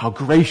you. How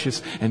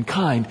gracious and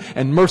kind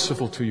and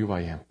merciful to you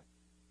I am.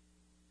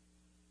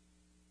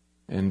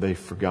 And they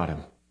forgot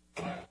Him.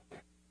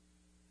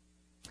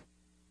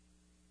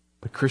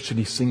 But Christian,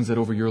 He sings that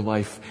over your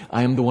life.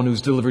 I am the one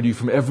who's delivered you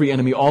from every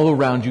enemy all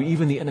around you,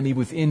 even the enemy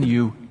within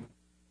you.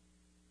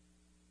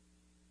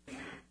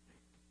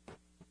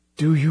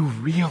 Do you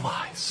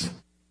realize,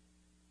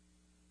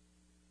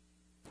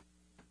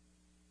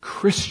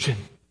 Christian,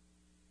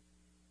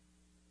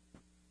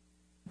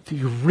 do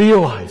you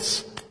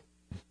realize,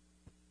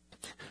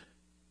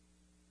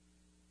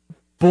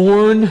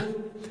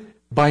 born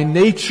by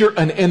nature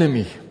an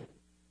enemy,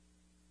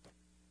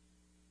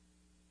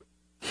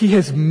 He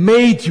has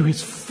made you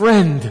His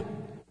friend.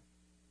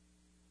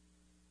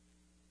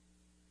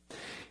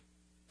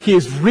 He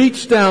has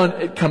reached down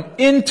and come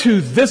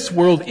into this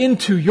world,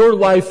 into your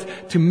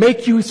life, to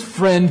make you His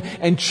friend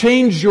and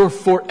change your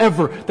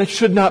forever. That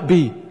should not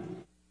be.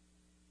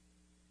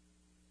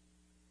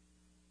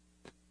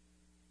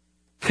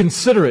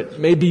 Consider it.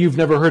 Maybe you've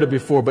never heard it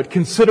before, but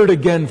consider it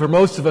again for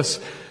most of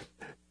us.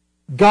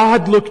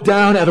 God looked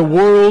down at a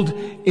world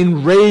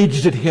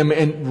enraged at Him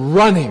and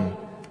running.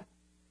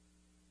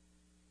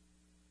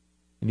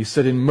 And He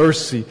said, in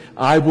mercy,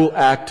 I will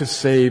act to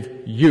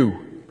save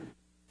you.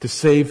 To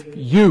save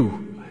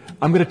you.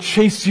 I'm going to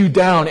chase you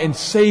down and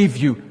save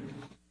you.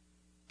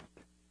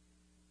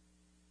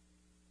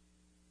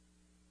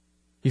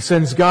 He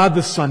sends God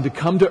the Son to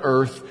come to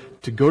earth,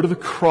 to go to the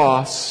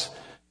cross,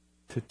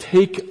 to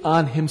take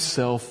on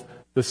Himself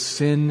the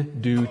sin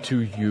due to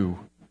you.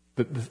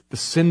 The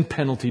sin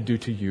penalty due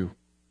to you.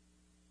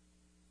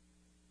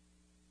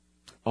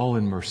 All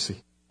in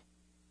mercy.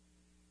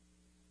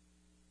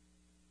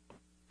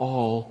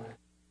 All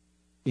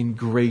in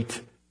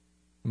great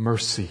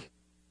mercy.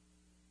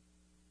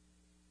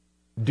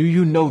 Do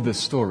you know this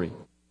story?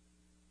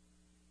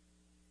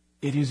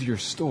 It is your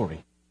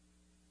story.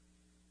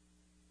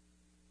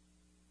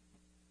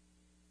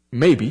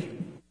 Maybe.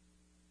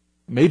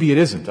 Maybe it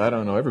isn't. I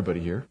don't know everybody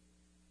here.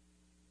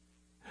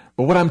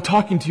 But what I'm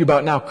talking to you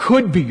about now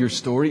could be your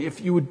story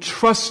if you would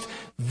trust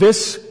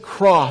this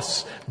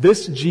cross,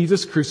 this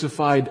Jesus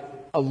crucified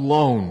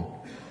alone.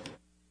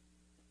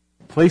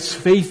 Place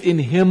faith in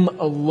Him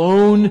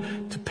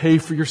alone to pay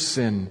for your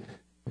sin.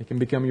 It can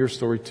become your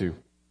story too.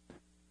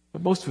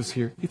 But most of us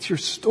here, it's your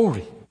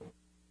story.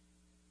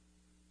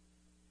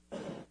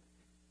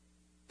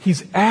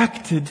 He's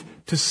acted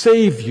to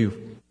save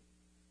you,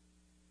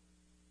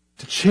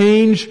 to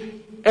change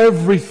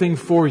everything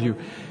for you.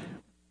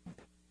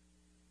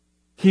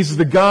 He's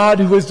the God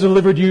who has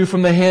delivered you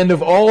from the hand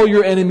of all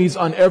your enemies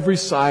on every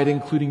side,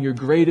 including your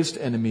greatest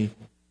enemy,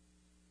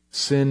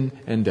 sin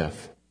and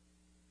death.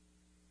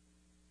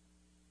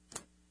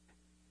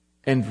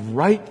 And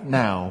right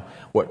now,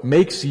 what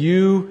makes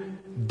you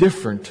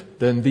different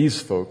than these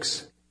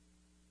folks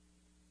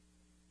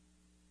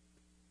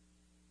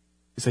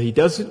is that He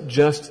doesn't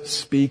just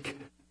speak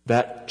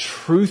that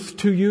truth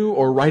to you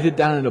or write it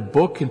down in a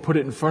book and put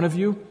it in front of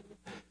you,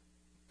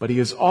 but He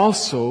has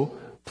also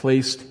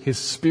placed His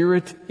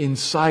Spirit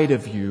inside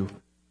of you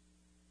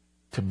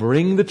to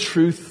bring the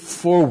truth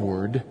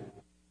forward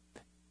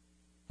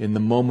in the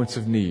moments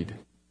of need.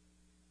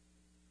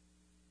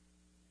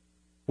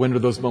 When are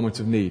those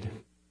moments of need?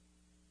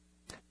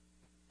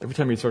 Every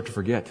time you start to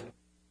forget.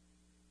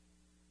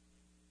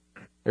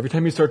 Every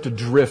time you start to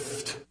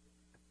drift.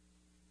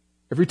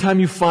 Every time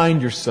you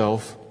find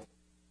yourself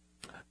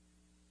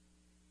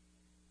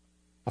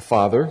a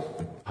father,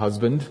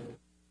 husband,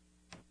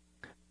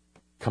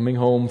 coming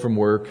home from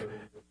work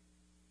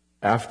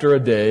after a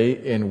day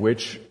in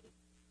which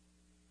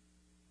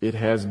it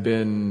has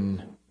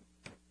been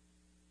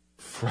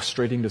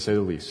frustrating to say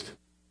the least.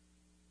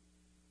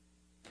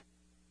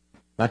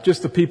 Not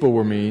just the people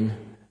were mean,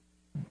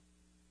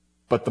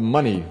 but the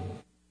money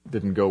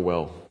didn't go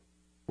well,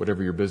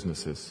 whatever your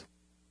business is.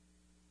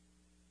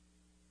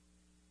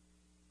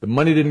 The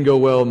money didn't go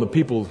well and the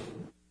people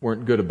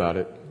weren't good about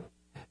it.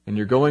 And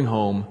you're going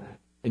home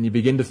and you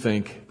begin to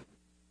think,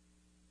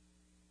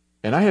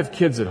 and I have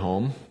kids at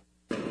home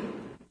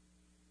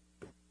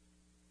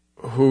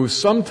who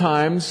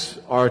sometimes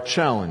are a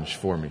challenge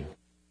for me.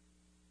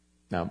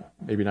 Now,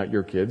 maybe not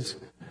your kids.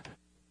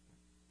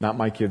 Not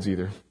my kids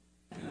either.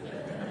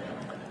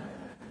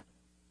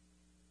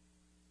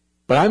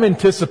 But I'm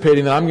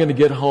anticipating that I'm going to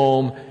get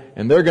home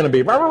and they're going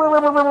to be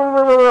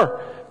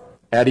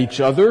at each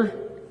other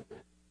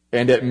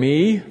and at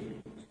me.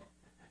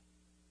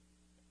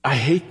 I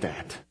hate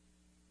that.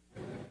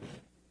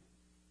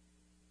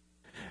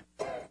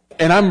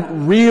 And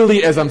I'm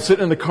really, as I'm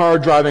sitting in the car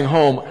driving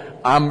home,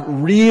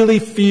 I'm really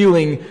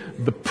feeling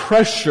the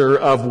pressure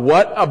of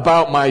what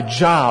about my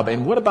job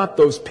and what about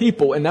those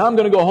people? And now I'm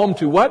going to go home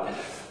to what?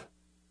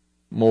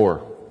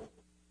 More.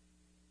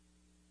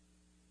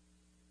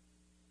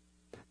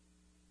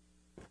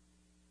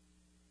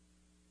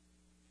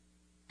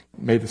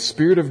 May the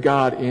Spirit of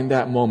God in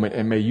that moment,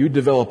 and may you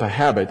develop a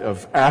habit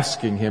of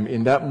asking Him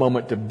in that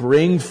moment to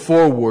bring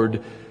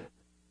forward,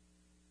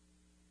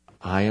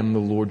 I am the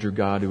Lord your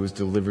God who has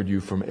delivered you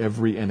from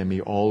every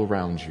enemy all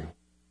around you.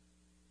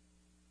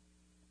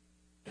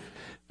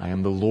 I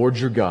am the Lord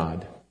your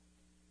God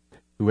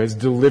who has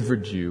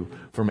delivered you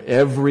from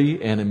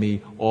every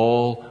enemy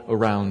all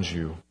around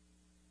you.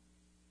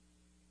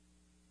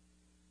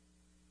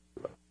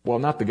 Well,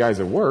 not the guys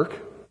at work.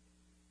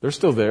 They're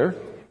still there.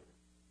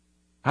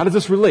 How does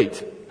this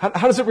relate?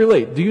 How does it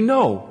relate? Do you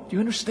know? Do you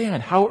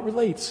understand how it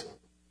relates?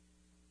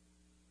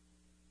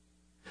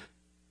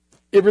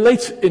 It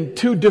relates in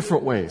two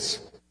different ways.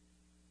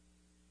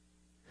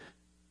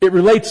 It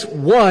relates,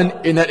 one,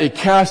 in that it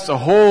casts a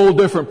whole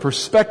different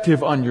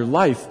perspective on your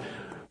life.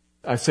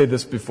 I've said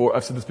this before.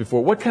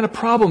 What kind of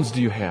problems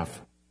do you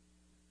have?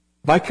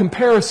 By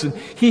comparison,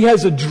 He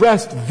has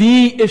addressed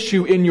the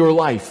issue in your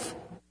life.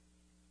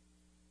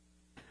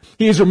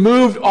 He has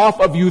removed off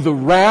of you the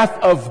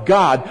wrath of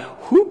God.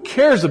 Who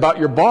cares about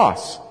your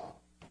boss?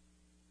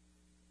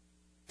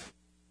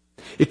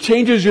 It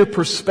changes your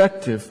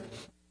perspective.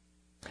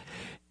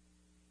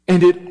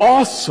 And it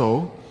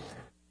also,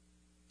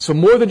 so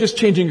more than just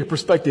changing your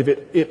perspective,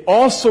 it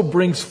also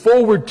brings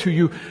forward to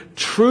you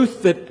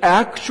truth that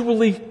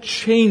actually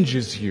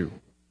changes you.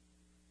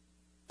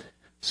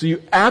 So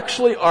you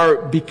actually are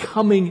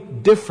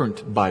becoming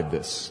different by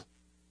this.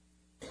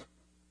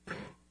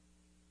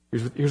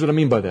 Here's what I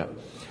mean by that.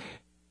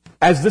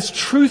 As this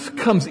truth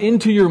comes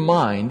into your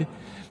mind,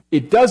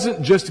 it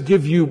doesn't just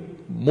give you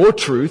more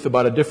truth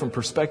about a different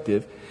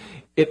perspective.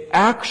 It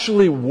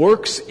actually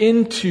works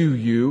into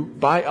you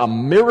by a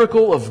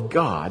miracle of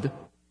God,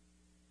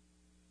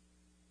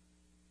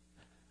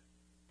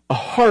 a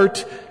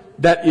heart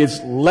that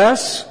is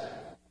less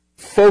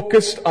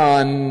focused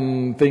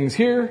on things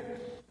here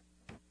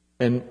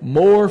and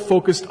more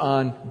focused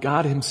on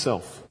God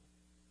Himself.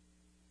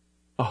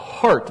 A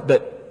heart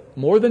that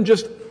more than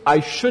just I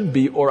should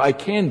be or I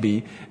can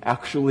be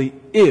actually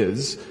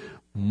is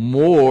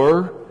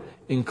more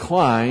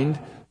inclined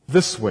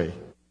this way.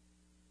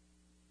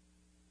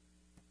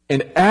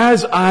 And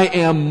as I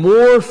am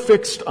more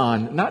fixed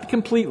on, not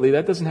completely,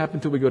 that doesn't happen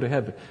until we go to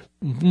heaven,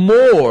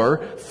 more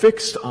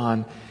fixed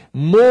on,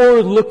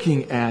 more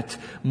looking at,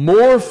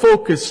 more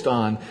focused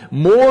on,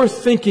 more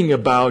thinking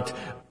about,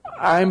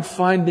 I'm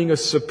finding a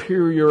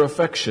superior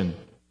affection.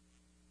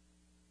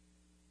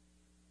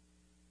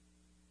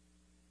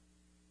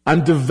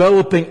 I'm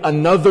developing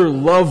another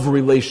love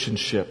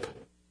relationship.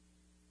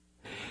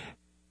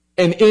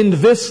 And in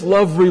this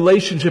love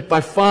relationship,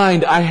 I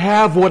find I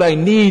have what I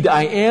need.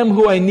 I am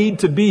who I need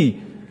to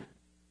be.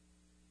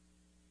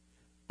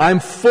 I'm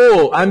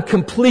full. I'm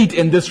complete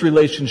in this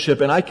relationship,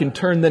 and I can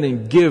turn then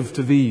and give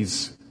to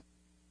these.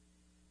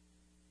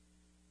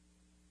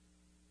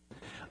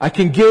 I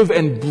can give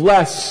and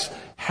bless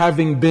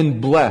having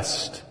been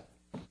blessed.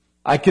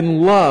 I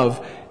can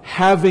love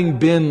having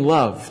been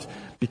loved.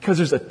 Because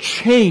there's a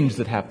change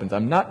that happens.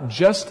 I'm not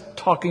just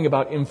talking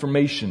about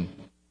information.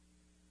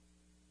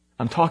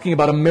 I'm talking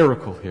about a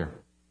miracle here.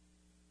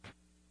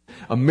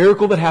 A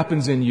miracle that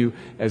happens in you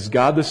as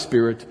God the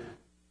Spirit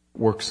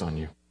works on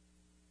you.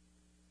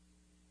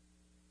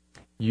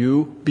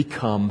 You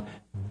become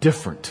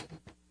different.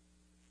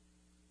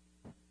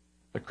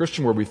 The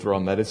Christian word we throw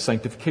on that is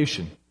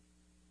sanctification.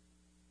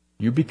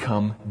 You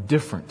become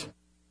different.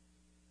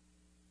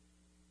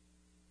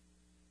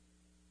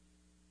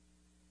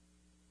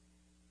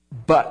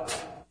 But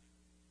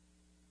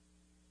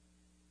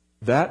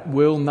that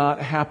will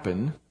not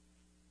happen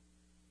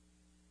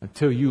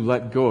until you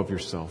let go of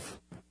yourself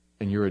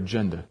and your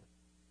agenda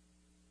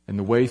and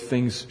the way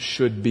things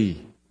should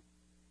be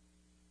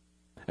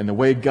and the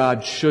way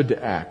God should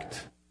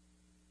act.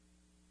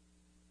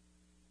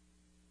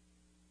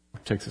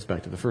 Which takes us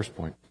back to the first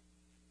point.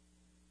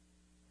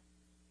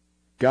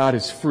 God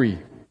is free.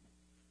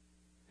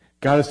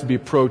 God is to be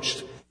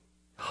approached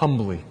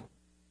humbly,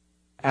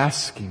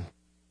 asking,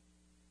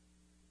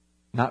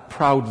 not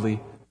proudly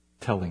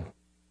telling.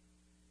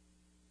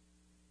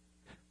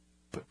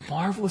 But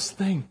marvelous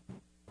thing,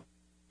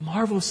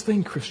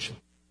 Christian.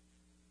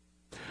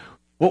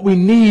 What we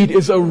need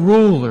is a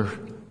ruler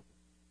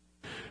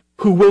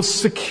who will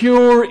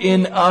secure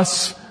in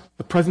us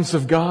the presence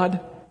of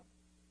God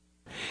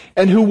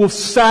and who will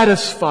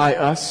satisfy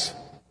us.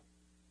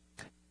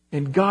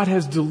 And God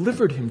has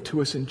delivered him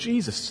to us in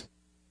Jesus.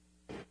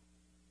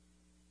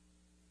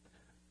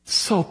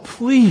 So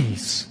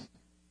please,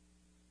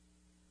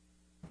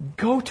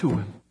 go to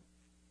him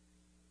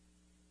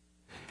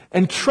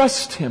and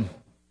trust him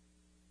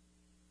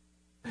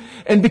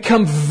and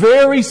become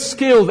very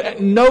skilled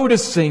at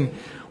noticing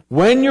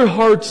when your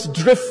heart's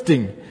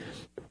drifting.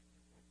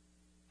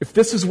 If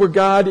this is where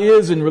God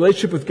is and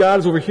relationship with God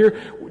is over here,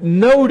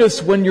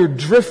 notice when you're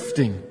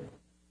drifting.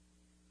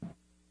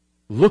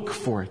 Look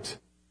for it.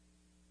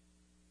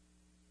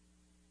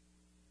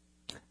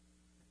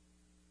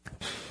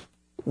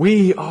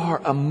 We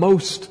are a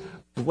most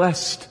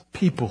blessed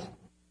people.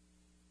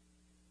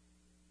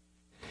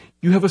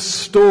 You have a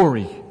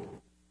story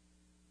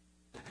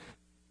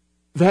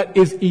that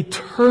is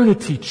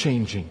eternity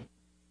changing.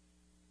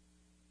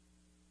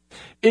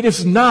 It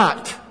is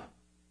not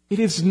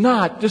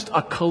just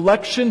a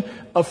collection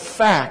of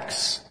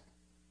facts.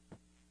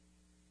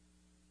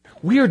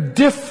 We are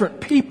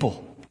different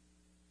people.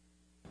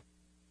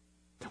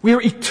 We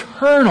are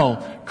eternal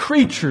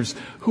creatures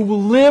who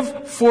will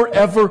live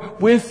forever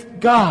with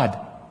God.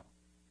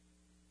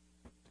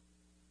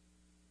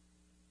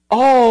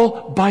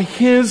 All by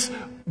His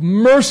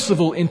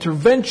merciful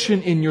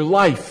intervention in your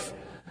life.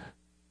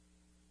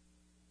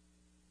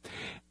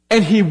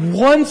 And He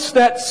wants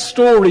that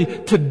story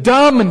to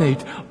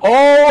dominate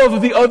all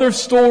of the other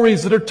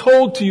stories that are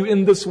told to you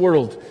in this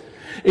world.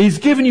 And He's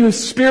given you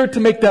His Spirit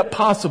to make that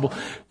possible.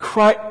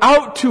 Cry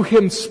out to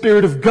Him,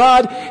 Spirit of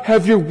God,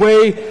 have your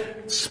way.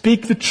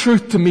 Speak the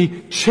truth to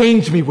me.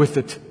 Change me with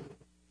it.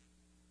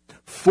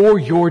 For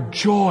your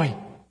joy.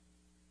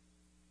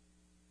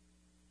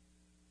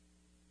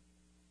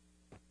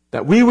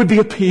 That we would be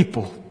a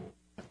people.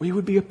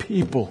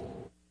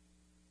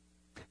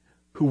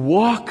 Who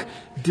walk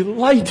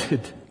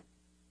delighted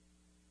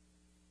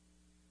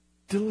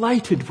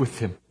with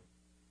Him.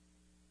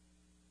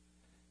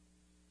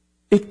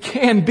 It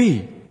can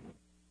be.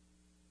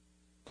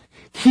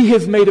 He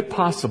has made it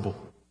possible.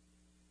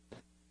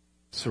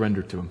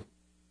 Surrender to Him.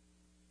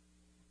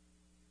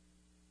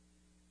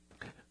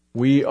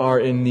 We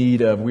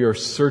are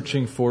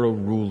searching for a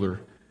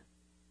ruler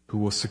who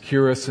will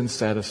secure us and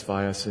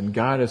satisfy us, and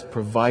God has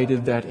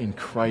provided that in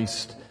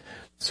Christ.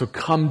 So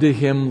come to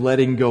Him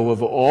letting go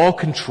of all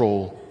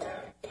control.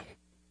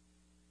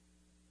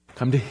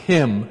 Come to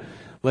Him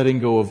letting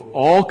go of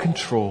all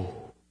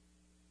control.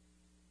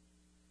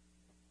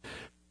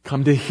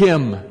 Come to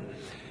Him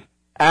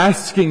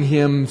asking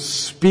Him,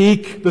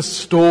 speak the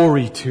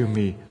story to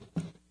me.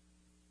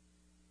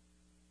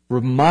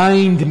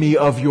 Remind me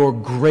of your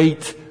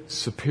great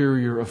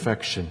superior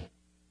affection.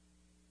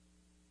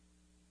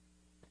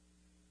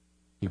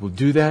 He will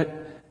do that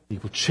He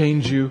will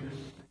change you.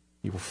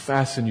 He will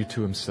fasten you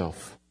to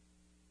Himself.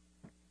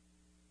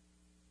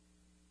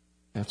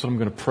 That's what I'm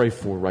going to pray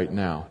for right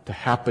now, to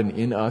happen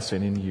in us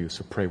and in you.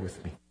 So pray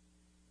with me.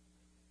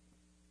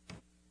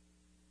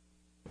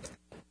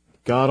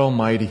 God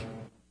Almighty,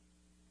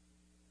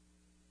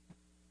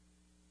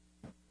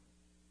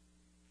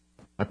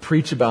 I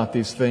preach about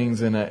these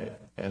things and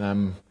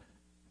I'm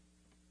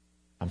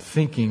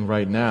thinking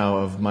right now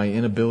of my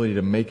inability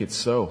to make it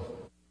so.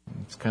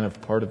 It's kind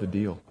of part of the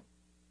deal.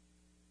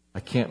 I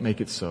can't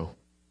make it so.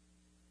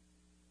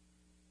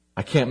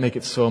 I can't make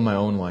it so in my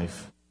own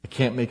life. I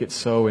can't make it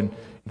so in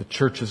the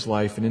church's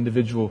life, in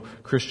individual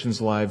Christians'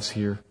 lives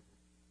here.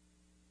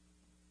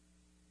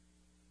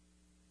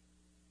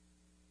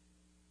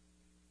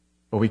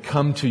 But we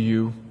come to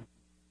you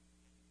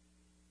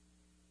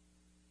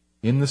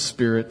in the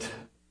Spirit,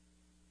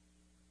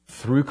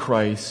 through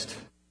Christ,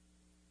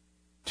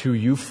 to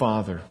you,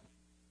 Father,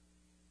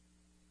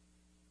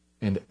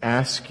 and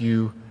ask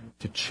you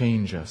to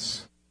change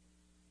us.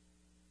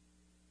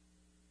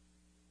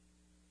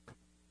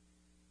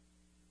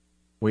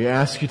 We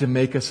ask you to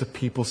make us a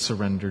people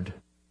surrendered.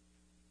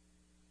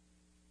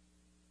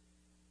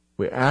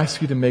 We ask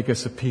you to make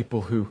us a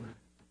people who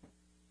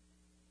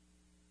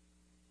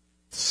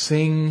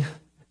sing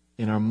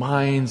in our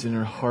minds, in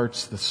our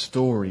hearts, the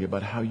story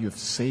about how you have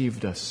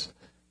saved us,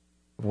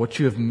 what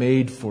you have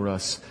made for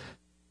us,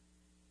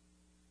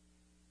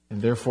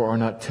 and therefore are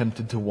not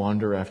tempted to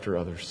wander after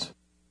others.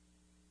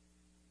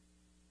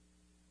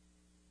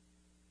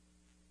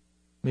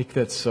 Make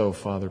that so,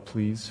 Father,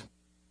 please.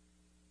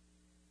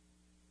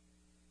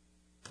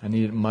 I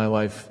need it in my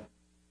life,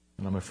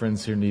 and all my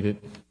friends here need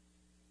it.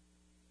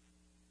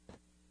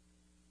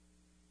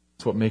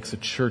 It's what makes a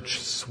church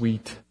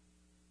sweet,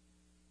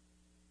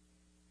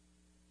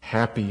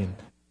 happy and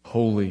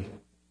holy,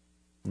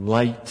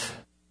 light,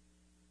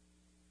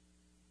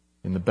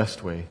 in the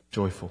best way,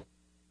 joyful.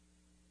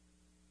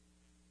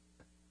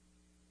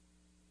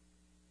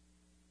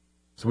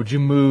 So would you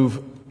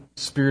move,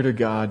 Spirit of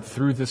God,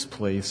 through this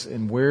place,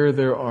 and where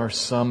there are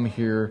some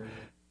here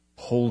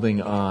holding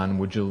on,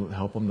 would you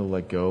help them to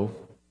let go?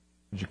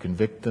 Would you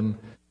convict them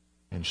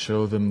and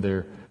show them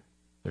their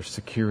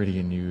security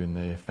in you and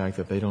the fact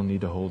that they don't need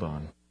to hold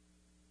on?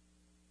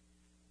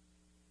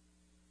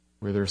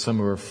 Where there are some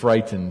who are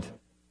frightened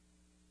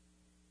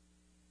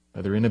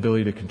by their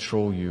inability to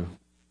control you,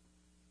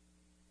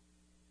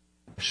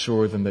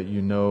 assure them that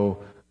you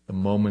know the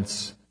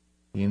moments,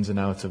 the ins and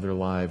outs of their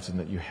lives,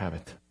 and that you have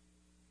it.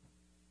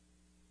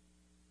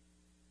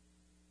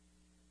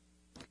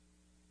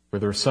 Where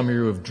there are some of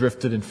you who have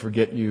drifted and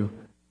forget you,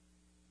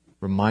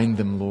 remind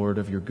them, Lord,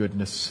 of your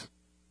goodness.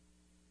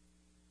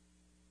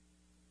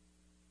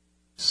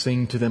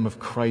 Sing to them of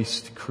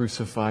Christ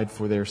crucified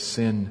for their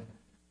sin.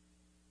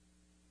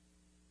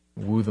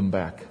 Woo them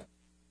back.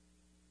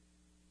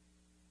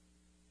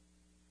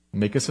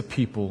 Make us a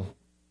people,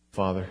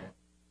 Father.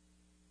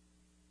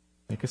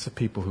 Make us a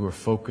people who are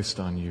focused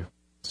on you,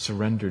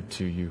 surrendered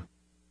to you,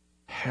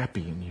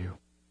 happy in you.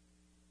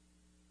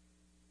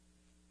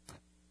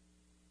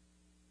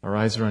 Our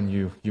eyes are on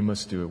you. You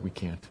must do it. We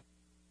can't.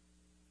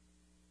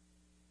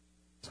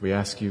 So we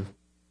ask you,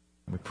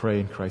 and we pray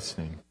in Christ's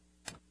name.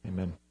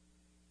 Amen.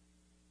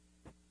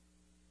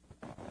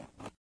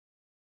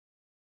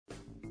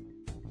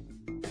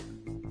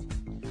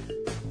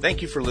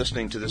 Thank you for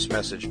listening to this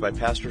message by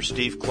Pastor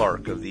Steve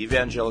Clark of the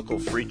Evangelical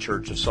Free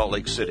Church of Salt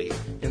Lake City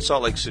in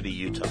Salt Lake City,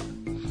 Utah.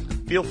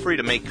 Feel free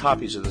to make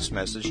copies of this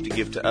message to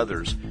give to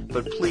others,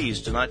 but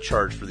please do not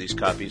charge for these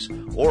copies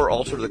or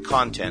alter the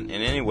content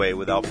in any way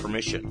without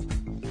permission.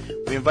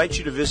 We invite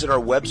you to visit our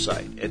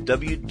website at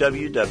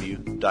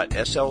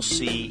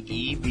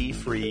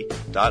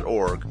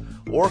www.slcevfree.org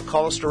or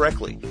call us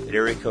directly at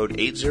area code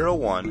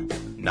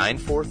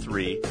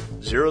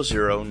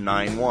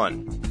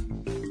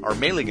 801-943-0091. Our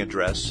mailing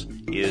address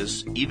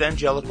is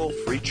Evangelical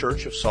Free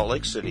Church of Salt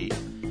Lake City,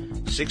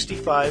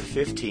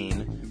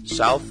 6515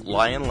 South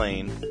Lion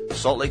Lane,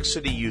 Salt Lake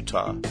City,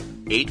 Utah,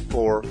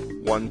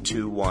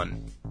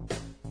 84121.